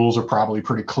 The rules are probably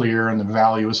pretty clear and the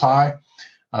value is high.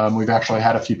 We've actually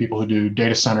had a few people who do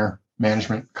data center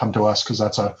management come to us because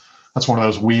that's one of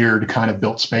those weird kind of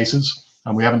built spaces.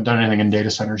 We haven't done anything in data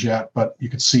centers yet, but you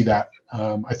could see that,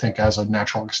 I think, as a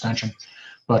natural extension.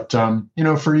 But,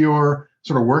 for your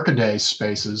sort of workaday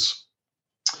spaces,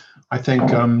 I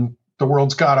think the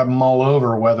world's got to mull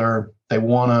over whether they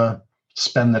want to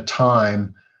spend the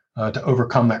time to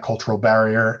overcome that cultural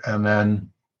barrier and then,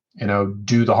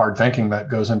 do the hard thinking that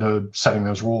goes into setting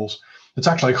those rules. It's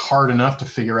actually hard enough to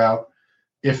figure out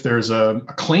if there's a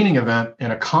cleaning event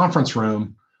in a conference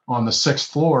room on the 6th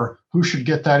floor, who should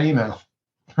get that email,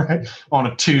 right? On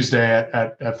a Tuesday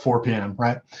at 4 p.m.,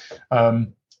 right?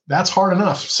 that's hard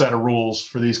enough set of rules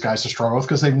for these guys to struggle with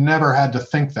because they've never had to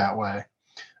think that way,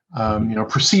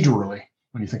 procedurally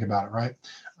when you think about it, right?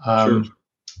 Sure.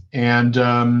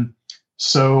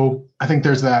 So I think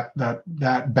there's that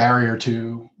barrier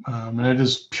to, and it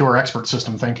is pure expert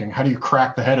system thinking. How do you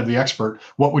crack the head of the expert?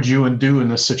 What would you do in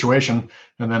this situation,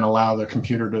 and then allow the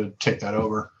computer to take that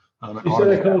over? You said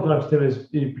that a couple of times, Tim, is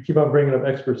you keep on bringing up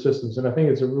expert systems, and I think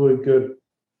it's a really good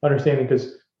understanding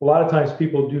because a lot of times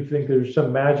people do think there's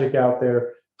some magic out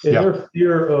there, and their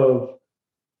fear of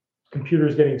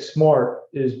computers getting smart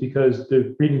is because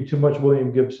they're reading too much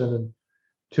William Gibson and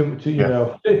and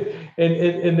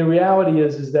the reality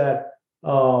is that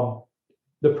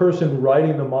the person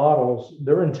writing the models,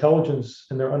 their intelligence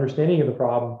and their understanding of the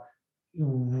problem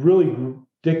really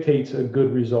dictates a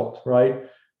good result, right?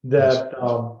 That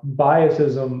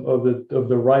biasism of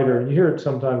the writer, and you hear it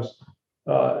sometimes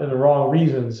in the wrong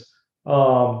reasons,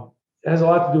 has a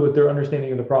lot to do with their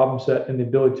understanding of the problem set and the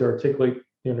ability to articulate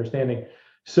the understanding.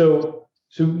 So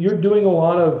you're doing a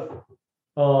lot of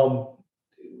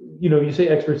you say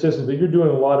expert systems, but you're doing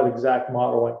a lot of exact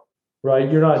modeling,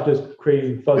 right? You're not just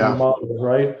creating fuzzy models,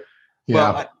 right? Yeah.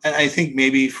 Well, I think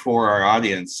maybe for our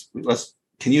audience,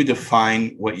 can you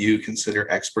define what you consider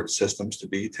expert systems to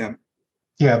be, Tim?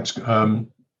 Yeah,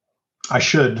 I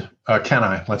should. Can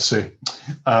I? Let's see.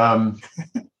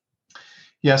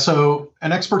 So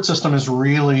an expert system is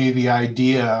really the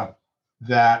idea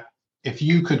that if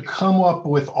you could come up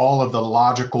with all of the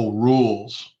logical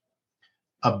rules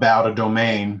about a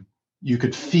domain, you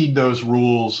could feed those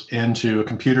rules into a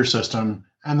computer system,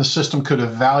 and the system could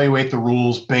evaluate the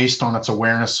rules based on its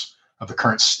awareness of the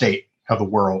current state of the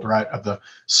world, right? Of the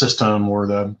system or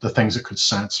the things it could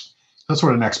sense. That's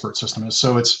what an expert system is.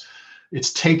 So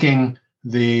it's taking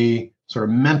the sort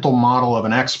of mental model of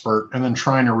an expert and then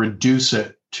trying to reduce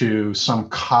it to some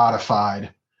codified,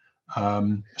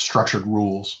 structured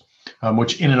rules,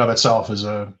 which in and of itself is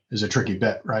a tricky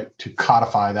bit, right? To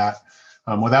codify that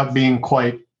without being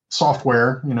quite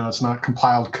software. It's not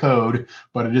compiled code,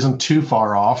 but it isn't too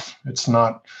far off. It's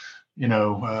not,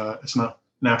 it's not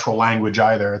natural language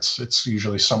either. It's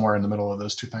usually somewhere in the middle of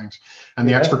those two things. And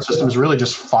the expert system is really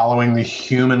just following the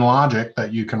human logic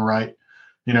that you can write.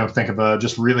 Think of a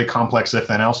just really complex if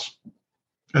then else.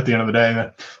 At the end of the day,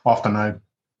 often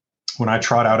when I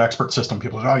trot out expert system,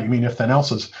 people say, "Oh, you mean if then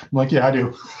else's?" I'm like, "Yeah, I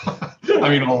do." I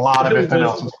mean a lot of if then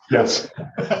else's. Yes.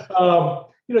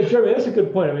 Jeremy, that's a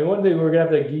good point. I mean, one day we're gonna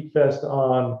have that geek fest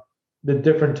on the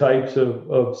different types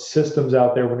of systems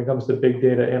out there when it comes to big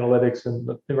data analytics and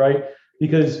right,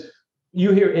 because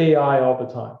you hear AI all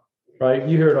the time, right?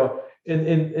 You hear it all,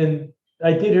 and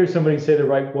I did hear somebody say the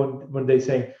right one day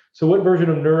saying, "So what version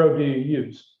of Neuro do you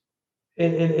use?"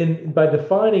 And by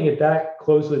defining it that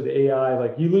closely to AI,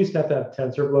 like you at least have to have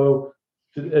TensorFlow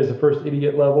as the first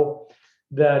idiot level,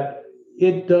 that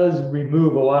it does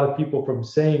remove a lot of people from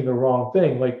saying the wrong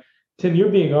thing. Like, Tim, you're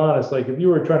being honest. Like, if you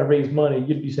were trying to raise money,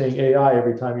 you'd be saying AI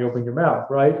every time you open your mouth,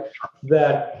 right?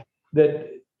 That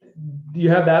you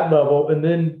have that level, and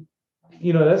then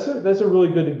that's a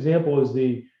really good example.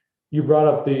 You brought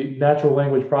up the natural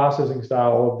language processing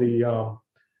style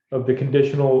of the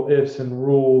conditional ifs and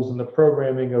rules and the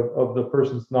programming of the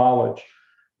person's knowledge,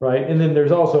 right? And then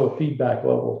there's also a feedback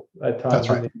level at times. That's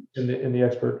right. in the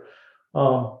expert.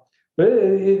 But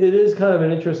it is kind of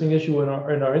an interesting issue in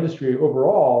our industry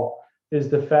overall, is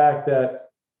the fact that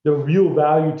the real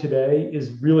value today is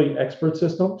really expert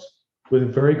systems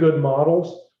with very good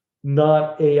models,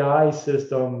 not AI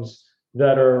systems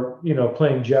that are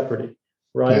playing Jeopardy,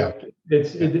 right? Yeah.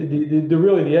 It's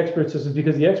really the expert system,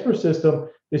 because the expert system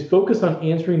is focused on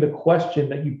answering the question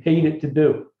that you paid it to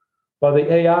do, while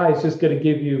the AI is just going to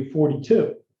give you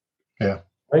 42. Yeah.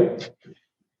 Right.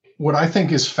 What I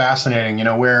think is fascinating,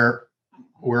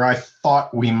 where I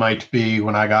thought we might be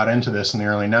when I got into this in the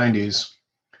early 90s,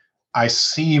 I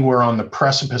see we're on the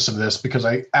precipice of this, because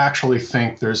I actually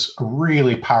think there's a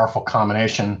really powerful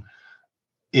combination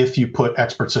if you put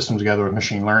expert systems together with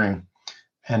machine learning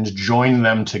and join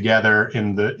them together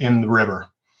in the river.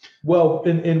 Well,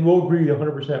 and we'll agree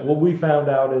 100%. What we found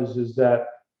out is that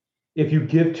if you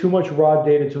give too much raw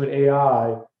data to an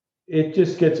AI, it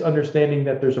just gets understanding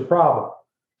that there's a problem.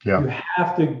 Yeah. You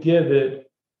have to give it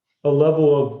a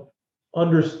level of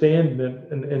understanding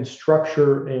and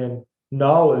structure and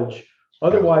knowledge.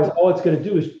 Otherwise, all it's going to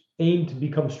do is aim to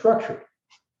become structured.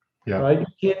 Yeah. Right.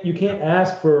 You can't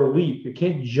ask for a leap. You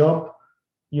can't jump,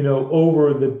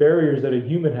 over the barriers that a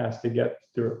human has to get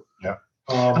through. Yeah.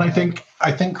 And I think,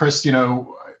 Chris,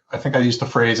 I think I used the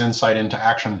phrase insight into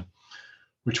action,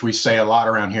 which we say a lot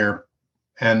around here.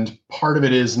 And part of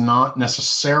it is not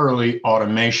necessarily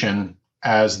automation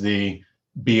as the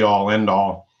be all end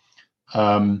all.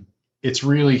 It's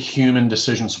really human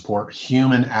decision support,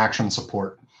 human action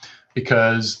support,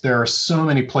 because there are so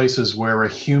many places where a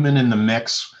human in the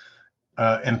mix,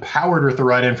 empowered with the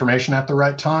right information at the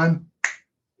right time,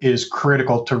 is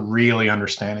critical to really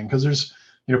understanding. Because there's,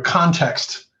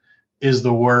 context is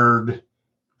the word,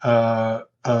 that's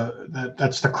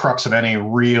the crux of any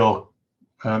real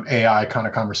AI kind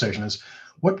of conversation, is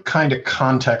what kind of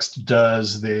context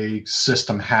does the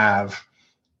system have?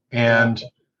 And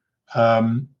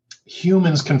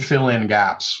humans can fill in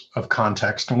gaps of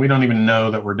context, and we don't even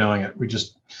know that we're doing it.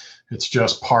 It's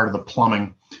just part of the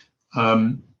plumbing.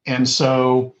 And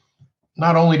so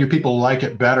not only do people like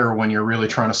it better when you're really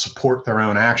trying to support their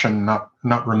own action, not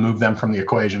remove them from the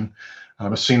equation.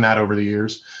 I've seen that over the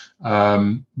years.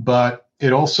 But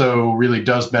it also really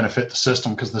does benefit the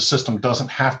system, because the system doesn't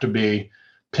have to be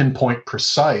pinpoint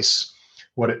precise.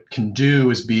 What it can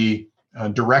do is be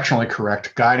directionally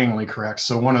correct, guidingly correct.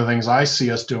 So one of the things I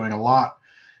see us doing a lot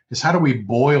is, how do we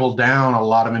boil down a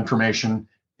lot of information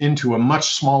into a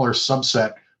much smaller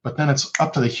subset, but then it's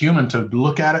up to the human to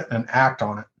look at it and act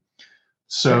on it.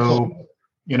 So,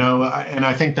 and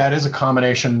I think that is a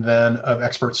combination then of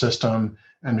expert system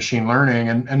and machine learning,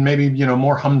 and maybe,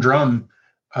 more humdrum,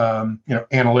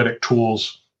 analytic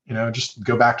tools. Just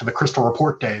go back to the Crystal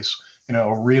Report days.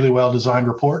 A really well designed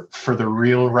report for the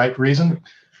real right reason,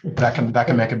 that can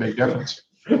make a big difference.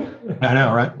 I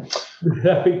know, right?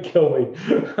 That would kill me.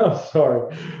 I'm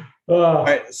sorry. All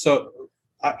right, so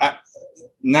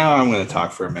now I'm going to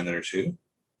talk for a minute or two,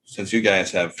 since you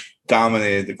guys have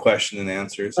dominated the question and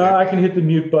answers. I can hit the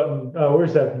mute button.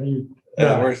 Where's that mute?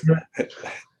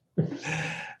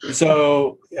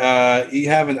 So you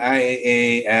have an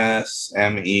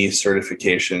IASME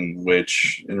certification,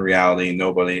 which in reality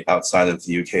nobody outside of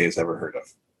the UK has ever heard of.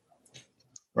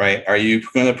 Right? Are you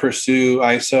going to pursue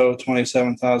ISO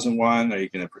 27001? Are you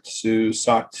going to pursue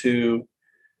SOC 2?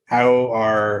 How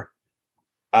are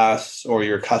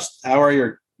your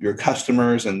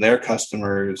customers and their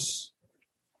customers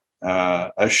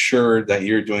assured that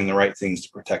you're doing the right things to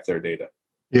protect their data?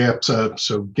 Yeah.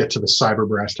 So get to the cyber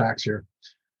brass tacks here.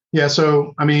 Yeah.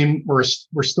 So, I mean, we're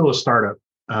still a startup.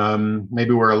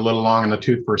 Maybe we're a little long in the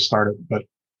tooth for a startup, but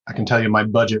I can tell you my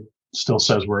budget still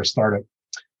says we're a startup.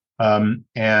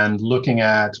 And looking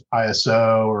at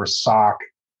ISO or SOC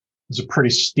is a pretty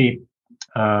steep,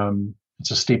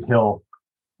 it's a steep hill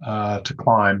to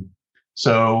climb.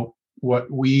 So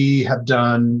what we have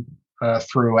done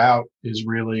throughout is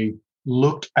really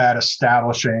looked at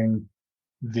establishing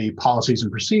the policies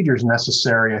and procedures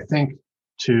necessary, I think,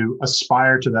 to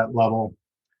aspire to that level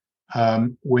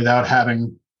without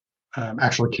having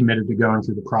actually committed to going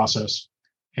through the process.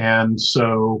 And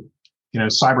so,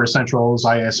 Cyber Essentials,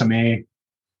 ISME,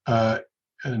 now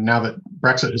that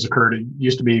Brexit has occurred, it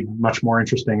used to be much more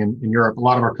interesting in Europe. A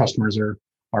lot of our customers are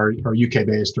UK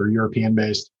based or European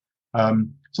based.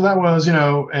 So that was,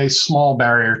 a small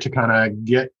barrier to kind of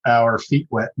get our feet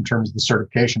wet in terms of the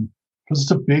certification, because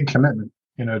it's a big commitment,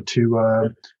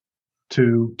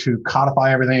 to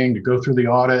codify everything, to go through the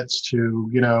audits,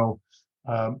 to,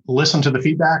 listen to the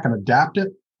feedback and adapt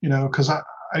it, because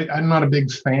I'm not a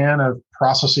big fan of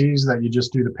processes that you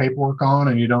just do the paperwork on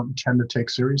and you don't tend to take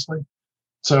seriously.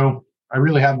 So I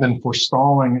really have been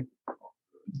forestalling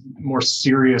more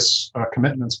serious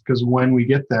commitments, because when we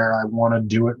get there, I want to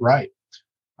do it right,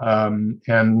 and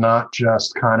not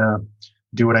just kind of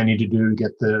do what I need to do to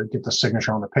get the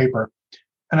signature on the paper.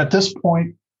 And at this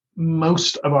point,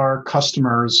 most of our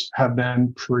customers have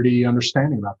been pretty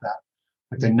understanding about that.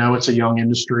 Like, they know it's a young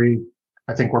industry.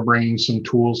 I think we're bringing some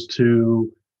tools to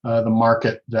the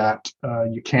market that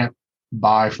you can't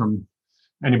buy from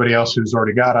anybody else who's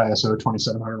already got ISO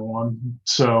 27001.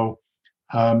 So,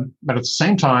 but at the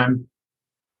same time,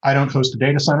 I don't host a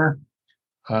data center.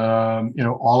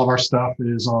 All of our stuff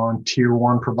is on tier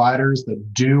 1 providers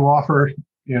that do offer,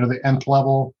 the nth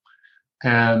level.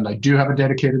 And I do have a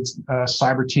dedicated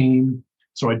cyber team.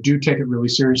 So I do take it really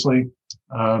seriously.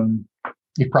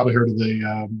 You've probably heard of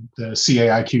the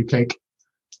CAIQ cake.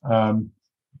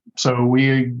 So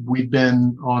we've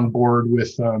been on board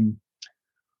with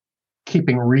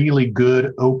keeping really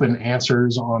good open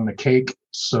answers on the cake,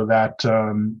 so that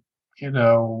I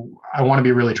want to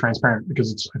be really transparent,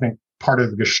 because I think part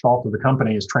of the gestalt of the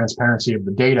company is transparency of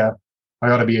the data. I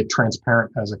ought to be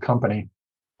transparent as a company,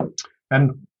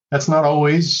 and that's not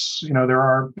always.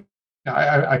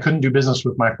 I couldn't do business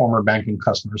with my former banking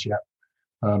customers yet,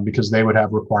 because they would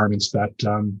have requirements that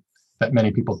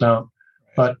many people don't.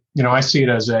 But I see it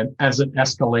as an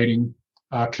escalating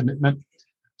commitment.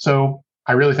 So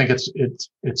I really think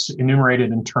it's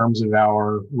enumerated in terms of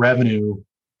our revenue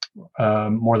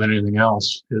more than anything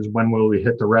else is when will we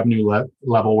hit the revenue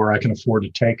level where I can afford to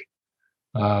take,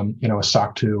 a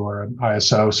SOC 2 or an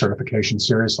ISO certification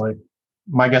seriously.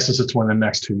 My guess is it's within the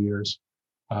next 2 years.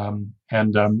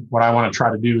 What I want to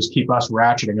try to do is keep us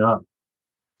ratcheting up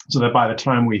so that by the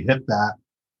time we hit that,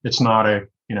 it's not a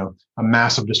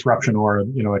massive disruption or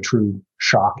a true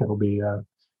shock. It'll be an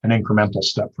incremental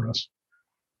step for us.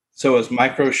 So was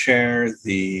MicroShare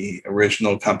the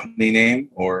original company name,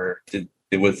 or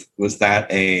was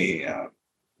that a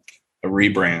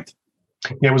rebrand?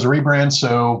 Yeah, it was a rebrand.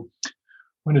 So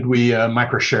when did we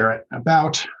MicroShare it?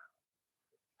 About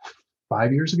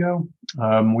 5 years ago.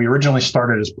 We originally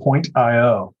started as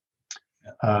Point.io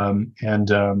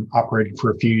and operated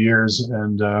for a few years.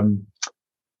 And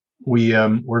we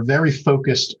were very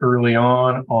focused early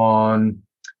on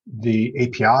the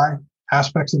API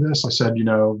aspects of this. I said,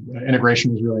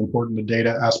 integration was really important, the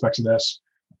data aspects of this.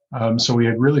 So we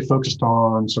had really focused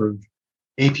on sort of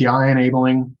API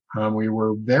enabling. We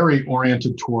were very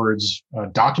oriented towards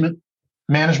document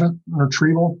management and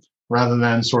retrieval rather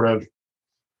than sort of,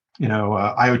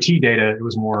 IoT data. It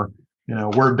was more,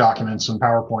 Word documents and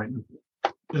PowerPoint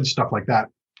and stuff like that.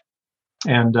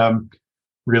 And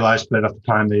realized that at the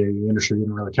time the industry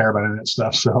didn't really care about any of that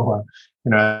stuff. So,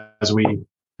 as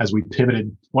we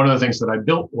pivoted, one of the things that I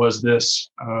built was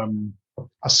this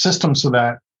a system so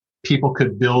that people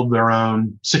could build their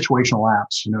own situational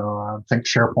apps. Think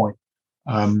SharePoint.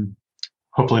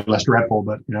 Hopefully less dreadful,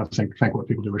 but think what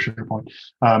people do with SharePoint.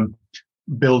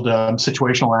 Build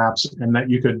situational apps, and that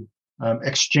you could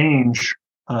exchange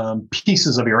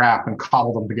pieces of your app and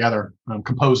cobble them together,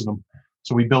 compose them.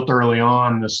 So we built early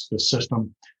on this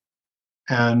system,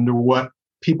 and what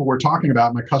people were talking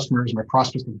about, my customers, my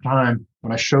prospects at the time,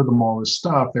 when I showed them all this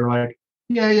stuff, they were like,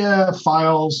 yeah,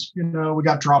 files, we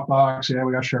got Dropbox, yeah,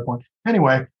 we got SharePoint.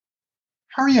 Anyway,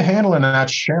 how are you handling that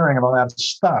sharing of all that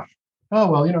stuff? Oh,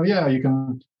 well, yeah, you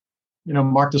can,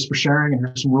 mark this for sharing, and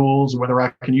here's some rules, whether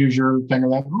I can use your thing or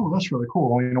that. Oh, that's really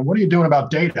cool. What are you doing about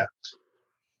data?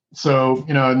 So,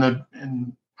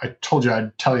 and I told you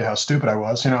I'd tell you how stupid I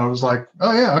was. I was like,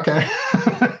 oh yeah, okay,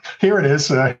 here it is.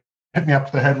 Hit me up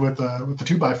to the head with the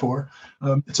 2x4.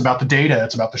 It's about the data.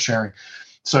 It's about the sharing.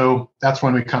 So that's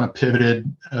when we kind of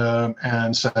pivoted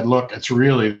and said, look, it's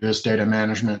really this data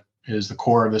management is the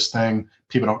core of this thing.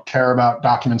 People don't care about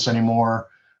documents anymore.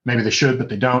 Maybe they should, but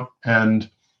they don't. And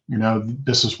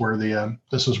this is where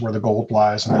the gold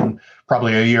lies. And then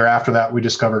probably a year after that, we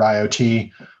discovered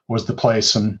IoT was the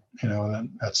place, and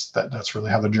that's really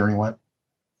how the journey went.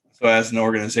 So, as an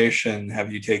organization,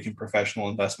 have you taken professional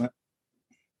investment?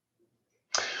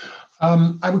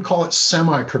 I would call it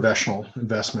semi-professional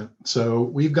investment. So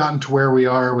we've gotten to where we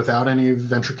are without any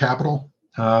venture capital.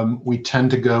 We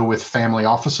tend to go with family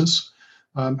offices,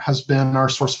 has been our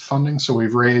source of funding. So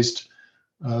we've raised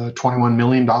 $21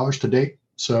 million to date.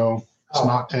 So it's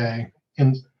not a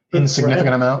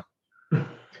insignificant amount.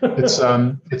 It's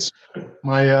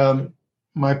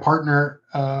my partner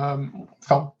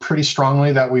felt pretty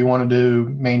strongly that we wanted to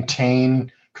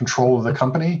maintain control of the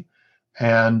company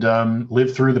and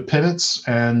live through the pivots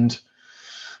and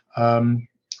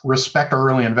respect our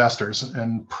early investors.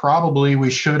 And probably we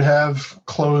should have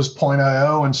closed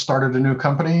Point.io and started a new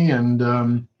company. And,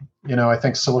 I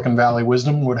think Silicon Valley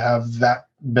wisdom would have that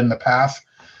been the path.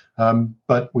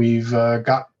 But we've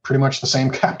got pretty much the same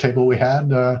cap table we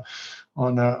had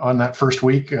on that first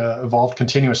week, evolved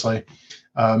continuously.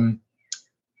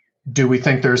 Do we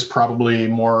think there's probably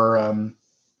more?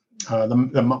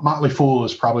 The Motley Fool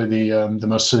is probably the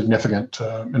most significant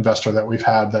investor that we've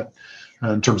had that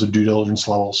in terms of due diligence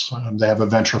levels. They have a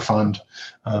venture fund.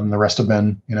 The rest have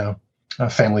been,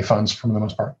 family funds for the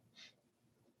most part.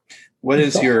 What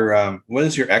is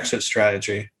your exit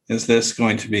strategy? Is this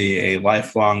going to be a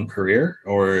lifelong career,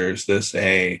 or is this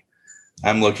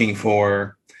I'm looking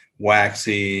for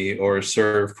Waxy or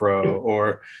ServPro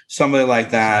or somebody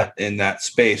like that in that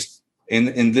space,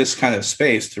 in this kind of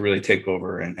space, to really take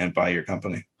over and buy your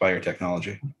company, buy your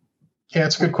technology? Yeah,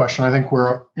 it's a good question. I think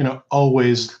we're,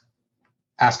 always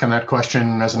asking that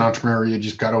question. As an entrepreneur, you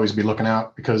just got to always be looking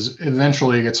out, because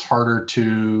eventually it gets harder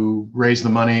to raise the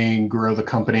money, grow the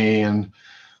company, and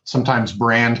sometimes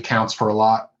brand counts for a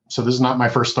lot. So this is not my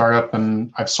first startup,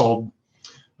 and I've sold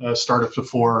startups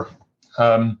before.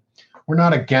 We're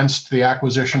not against the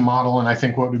acquisition model, and I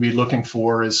think what we'd be looking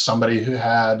for is somebody who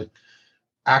had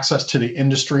access to the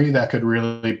industry that could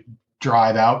really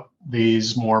drive out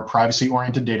these more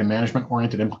privacy-oriented, data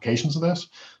management-oriented implications of this.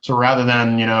 So rather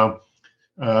than,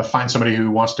 find somebody who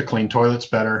wants to clean toilets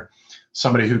better,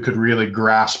 somebody who could really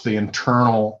grasp the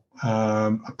internal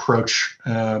approach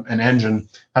an engine.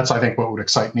 That's, I think, what would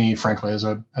excite me, frankly, as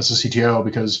a CTO,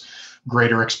 because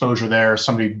greater exposure there,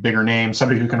 somebody bigger name,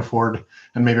 somebody who can afford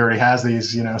and maybe already has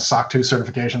these, SOC 2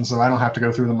 certifications, so I don't have to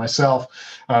go through them myself.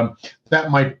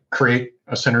 That might create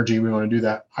a synergy. We want to do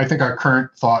that. I think our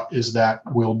current thought is that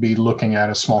we'll be looking at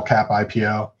a small cap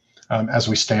IPO as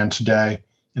we stand today,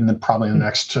 probably in the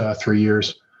next 3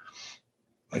 years.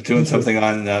 Like doing something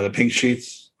on the pink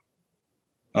sheets,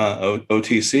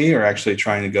 OTC, or actually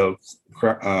trying to go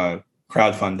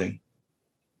crowdfunding?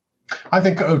 I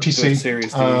think OTC.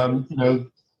 Series D.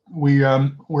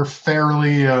 We're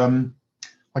fairly,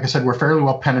 like I said, we're fairly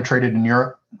well penetrated in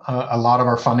Europe. A lot of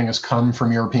our funding has come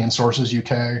from European sources,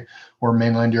 UK or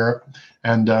mainland Europe,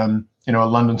 and a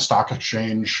London Stock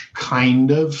Exchange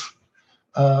kind of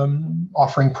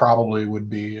offering probably would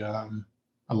be a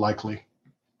likely.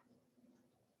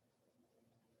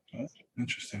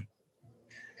 Interesting.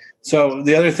 So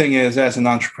the other thing is, as an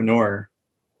entrepreneur,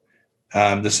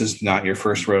 this is not your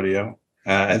first rodeo.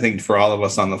 I think for all of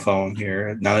us on the phone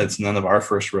here, now it's none of our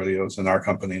first rodeos in our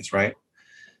companies, right?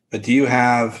 But do you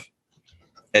have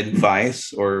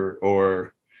advice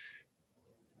or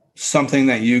something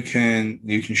that you can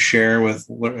share with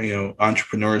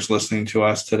entrepreneurs listening to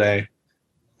us today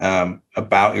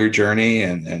about your journey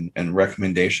and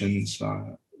recommendations,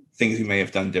 things you may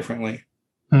have done differently?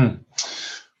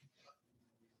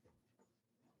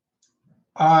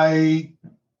 I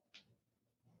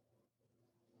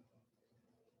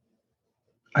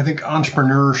think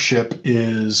entrepreneurship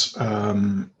is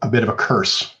a bit of a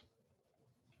curse,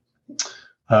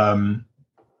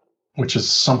 which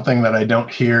is something that I don't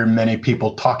hear many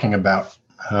people talking about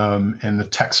in the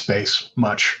tech space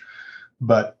much.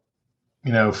 But,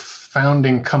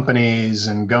 founding companies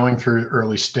and going through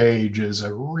early stage is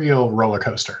a real roller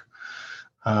coaster.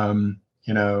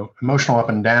 Emotional up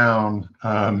and down,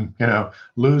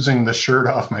 losing the shirt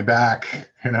off my back.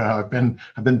 I've been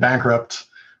bankrupt.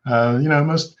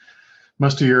 Most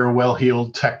of your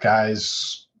well-heeled tech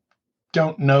guys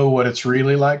don't know what it's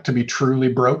really like to be truly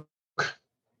broke.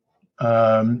 You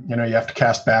have to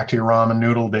cast back to your ramen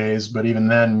noodle days, but even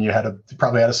then you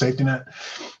probably had a safety net.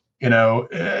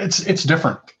 It's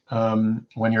different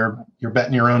when you're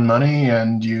betting your own money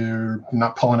and you're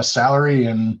not pulling a salary,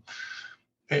 and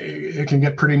it can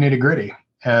get pretty nitty gritty.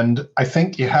 And I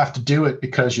think you have to do it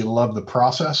because you love the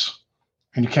process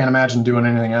and you can't imagine doing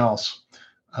anything else.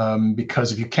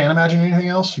 Because if you can't imagine anything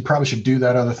else, you probably should do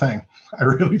that other thing. I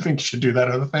really think you should do that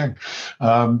other thing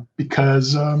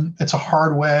because it's a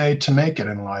hard way to make it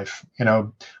in life.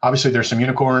 Obviously there's some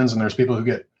unicorns and there's people who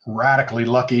get radically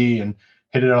lucky and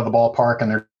hit it out of the ballpark in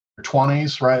their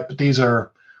 20s, right? But these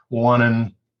are 1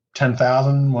 in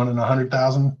 10,000, 1 in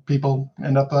 100,000 people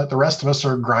end up like the rest of us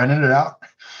are grinding it out.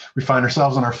 We find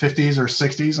ourselves in our 50s or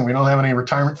 60s and we don't have any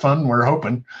retirement fund. We're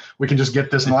hoping we can just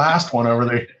get this last one over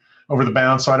the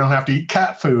bounds so I don't have to eat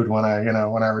cat food when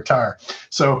I retire.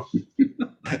 So,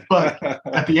 but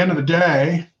at the end of the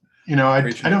day,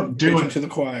 I don't do it to the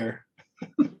choir.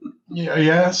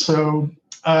 Yeah. So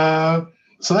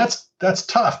that's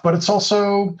tough, but it's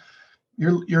also,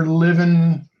 you're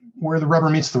living where the rubber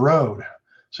meets the road.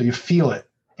 So you feel it,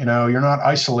 you're not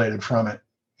isolated from it.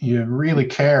 You really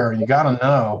care. You got to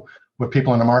know what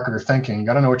people in the market are thinking. You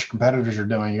got to know what your competitors are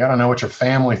doing. You got to know what your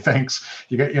family thinks.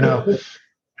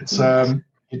 It's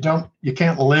you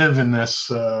can't live in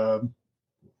this it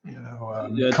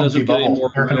comfy doesn't get any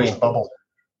more air conditioned real. bubble.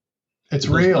 It's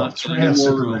real. It's real.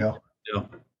 Super real. Yeah.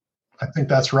 I think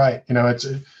that's right.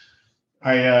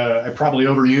 I probably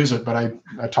overuse it, but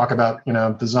I talk about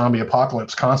the zombie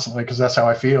apocalypse constantly because that's how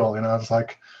I feel. It's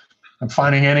like I'm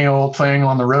finding any old thing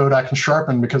on the road I can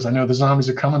sharpen because I know the zombies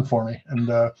are coming for me.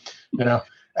 And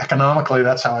economically,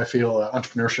 that's how I feel.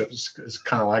 Entrepreneurship is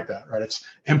kind of like that, right? It's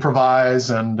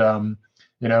improvise and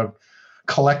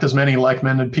collect as many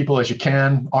like-minded people as you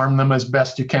can, arm them as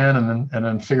best you can, and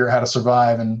then figure out how to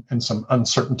survive in some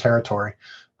uncertain territory.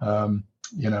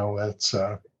 It's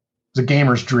a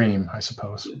gamer's dream, I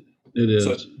suppose. It is.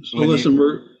 So listen,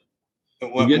 we're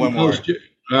getting one more. close.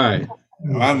 All right.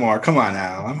 One more. Come on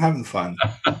now. I'm having fun.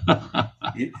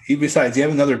 Besides, you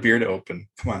have another beer to open.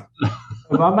 Come on.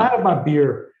 I'm out of my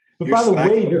beer. But You're by the way,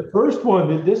 slacking. the first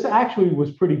one, this actually was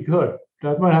pretty good.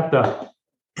 I might have to.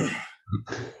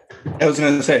 I was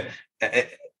going to say,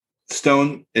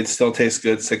 Stone, it still tastes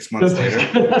good 6 months later.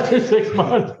 After 6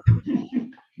 months.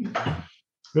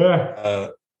 Yeah.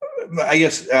 I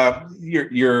guess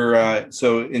you're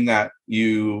so in that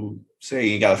you say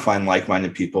you got to find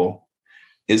like-minded people.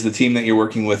 Is the team that you're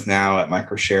working with now at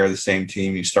Microshare the same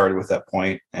team you started with that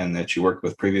point and that you worked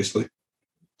with previously?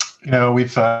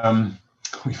 We've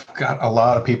We've got a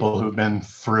lot of people who've been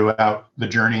throughout the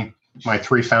journey. My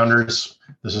three founders,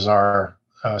 this is our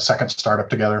second startup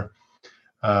together.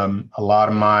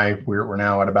 We're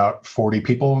now at about 40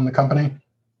 people in the company.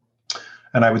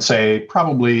 And I would say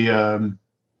probably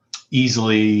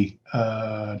easily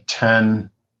 10,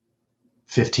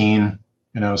 15,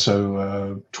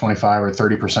 25 or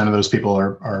 30% of those people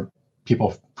are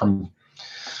people from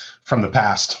the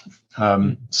past.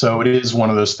 So it is one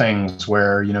of those things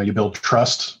where, you build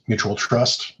trust, mutual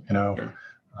trust, Sure.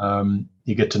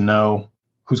 You get to know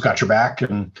who's got your back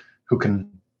and who can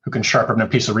sharpen a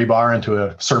piece of rebar into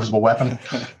a serviceable weapon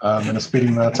in a speedy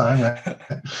amount of time, right?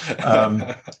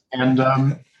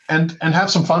 And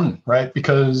have some fun, right?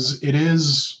 Because it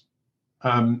is,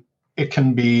 it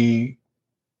can be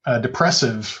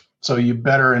depressive. So you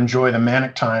better enjoy the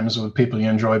manic times with people you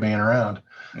enjoy being around.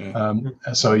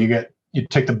 So you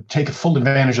take full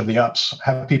advantage of the ups,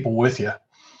 have people with you.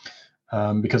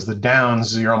 Because the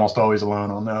downs, you're almost always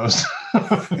alone on those.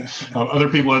 Other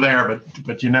people are there,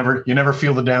 but you never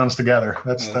feel the downs together.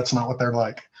 That's not what they're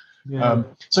like. Yeah.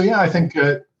 So yeah, I think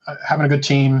having a good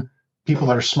team, people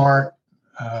that are smart,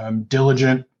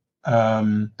 diligent,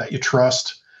 that you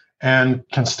trust, and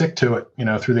can stick to it,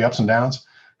 through the ups and downs.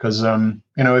 Because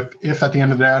if at the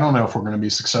end of the day, I don't know if we're going to be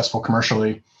successful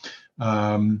commercially.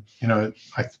 I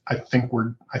think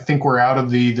we're out of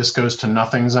the this goes to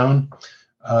nothing zone.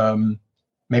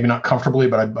 Maybe not comfortably,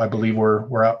 but I believe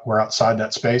we're outside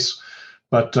that space.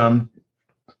 But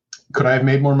could I have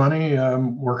made more money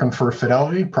working for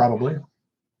Fidelity? Probably.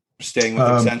 Staying with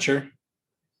Accenture?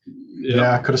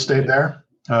 Yeah, I could have stayed there.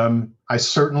 I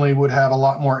certainly would have a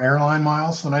lot more airline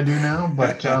miles than I do now,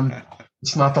 but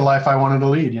it's not the life I wanted to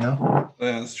lead, Yeah,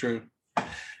 that's true.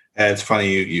 And it's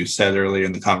funny, you said earlier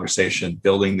in the conversation,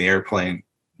 building the airplane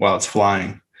while it's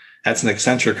flying. That's an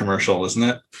Accenture commercial, isn't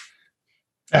it?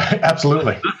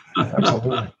 Absolutely.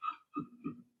 Yeah,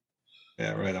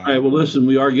 right on. All right. Well, listen,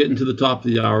 we are getting to the top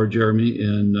of the hour, Jeremy,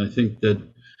 and I think that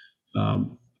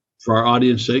for our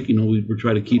audience sake, we're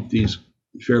trying to keep these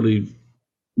fairly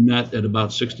met at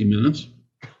about 60 minutes.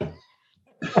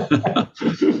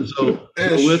 So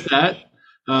with that,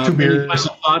 any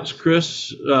final thoughts,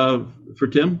 Chris, for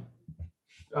Tim?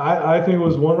 I think it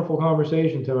was a wonderful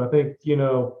conversation, Tim. I think,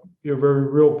 you're a very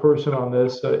real person on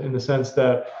this in the sense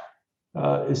that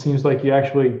it seems like you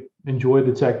actually enjoyed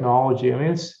the technology. I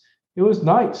mean, it was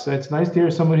nice. It's nice to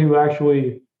hear someone who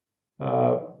actually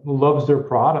loves their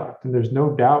product. And there's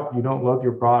no doubt you don't love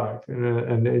your product,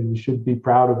 and you should be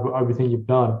proud of everything you've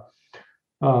done.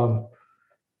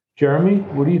 Jeremy,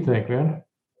 what do you think, man?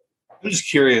 I'm just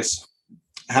curious,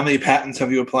 how many patents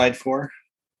have you applied for?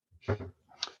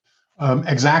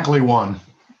 Exactly one.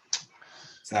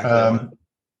 Exactly one.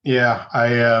 Yeah,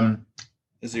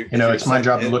 it's my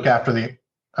job to look after the.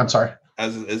 I'm sorry.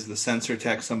 Is the sensor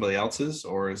tech somebody else's,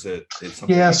 or is it?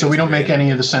 Something yeah, so we don't make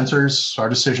any of the sensors. Our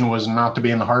decision was not to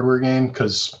be in the hardware game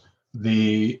because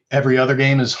every other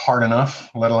game is hard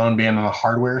enough, let alone being on the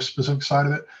hardware specific side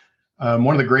of it.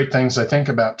 One of the great things I think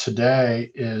about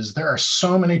today is there are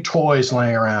so many toys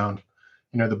laying around.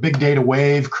 The big data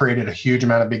wave created a huge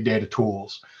amount of big data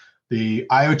tools. The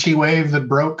IoT wave that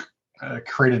broke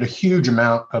created a huge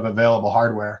amount of available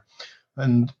hardware.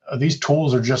 And these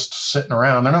tools are just sitting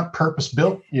around. They're not purpose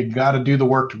built. You got to do the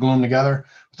work to glue them together.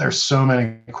 But there's so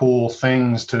many cool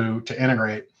things to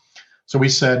integrate. So we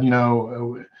said,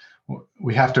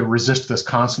 we have to resist this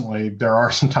constantly. There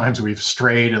are some times we've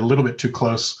strayed a little bit too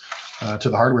close to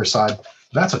the hardware side.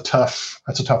 That's a tough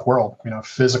world,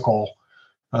 physical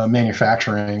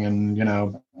manufacturing, and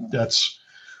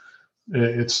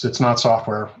it's not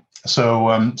software.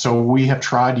 So we have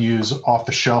tried to use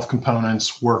off-the-shelf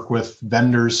components, work with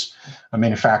vendors,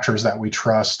 manufacturers that we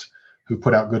trust, who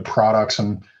put out good products,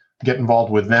 and get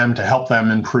involved with them to help them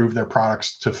improve their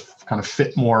products to kind of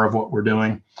fit more of what we're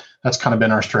doing. That's kind of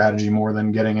been our strategy more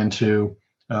than getting into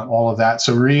all of that.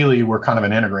 So really, we're kind of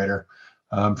an integrator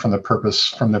from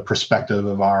the perspective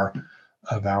of our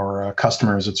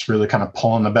customers. It's really kind of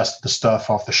pulling the best of the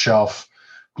stuff off the shelf,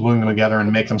 gluing them together,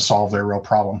 and make them solve their real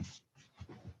problem.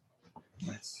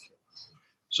 Nice.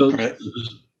 So right.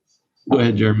 Go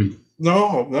ahead, Jeremy.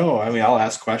 No. I mean, I'll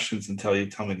ask questions until you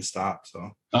tell me to stop.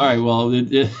 So. All right. Well, it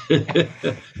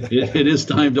is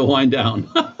time to wind down.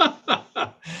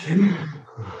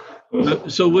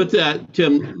 So with that,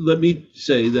 Tim, let me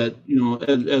say that,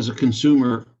 as a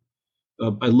consumer,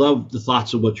 I love the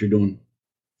thoughts of what you're doing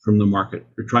from the market.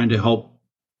 You're trying to help,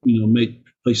 make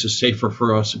places safer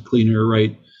for us and cleaner,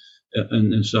 right,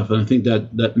 and stuff. And I think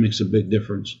that makes a big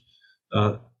difference.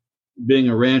 Being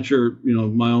a rancher,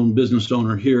 my own business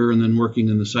owner here, and then working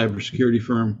in the cybersecurity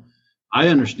firm, I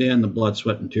understand the blood,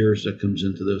 sweat, and tears that comes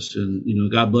into this,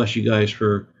 and God bless you guys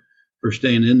for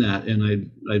staying in that. And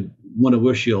I want to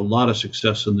wish you a lot of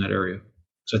success in that area,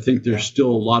 because I think there's still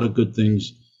a lot of good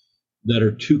things that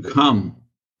are to come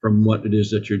from what it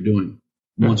is that you're doing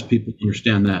once people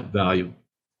understand that value.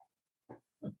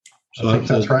 So I think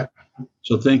that's right.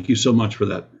 So thank you so much for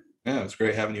that. Yeah, it's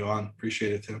great having you on.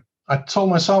 Appreciate it, Tim. I told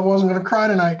myself I wasn't going to cry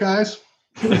tonight, guys.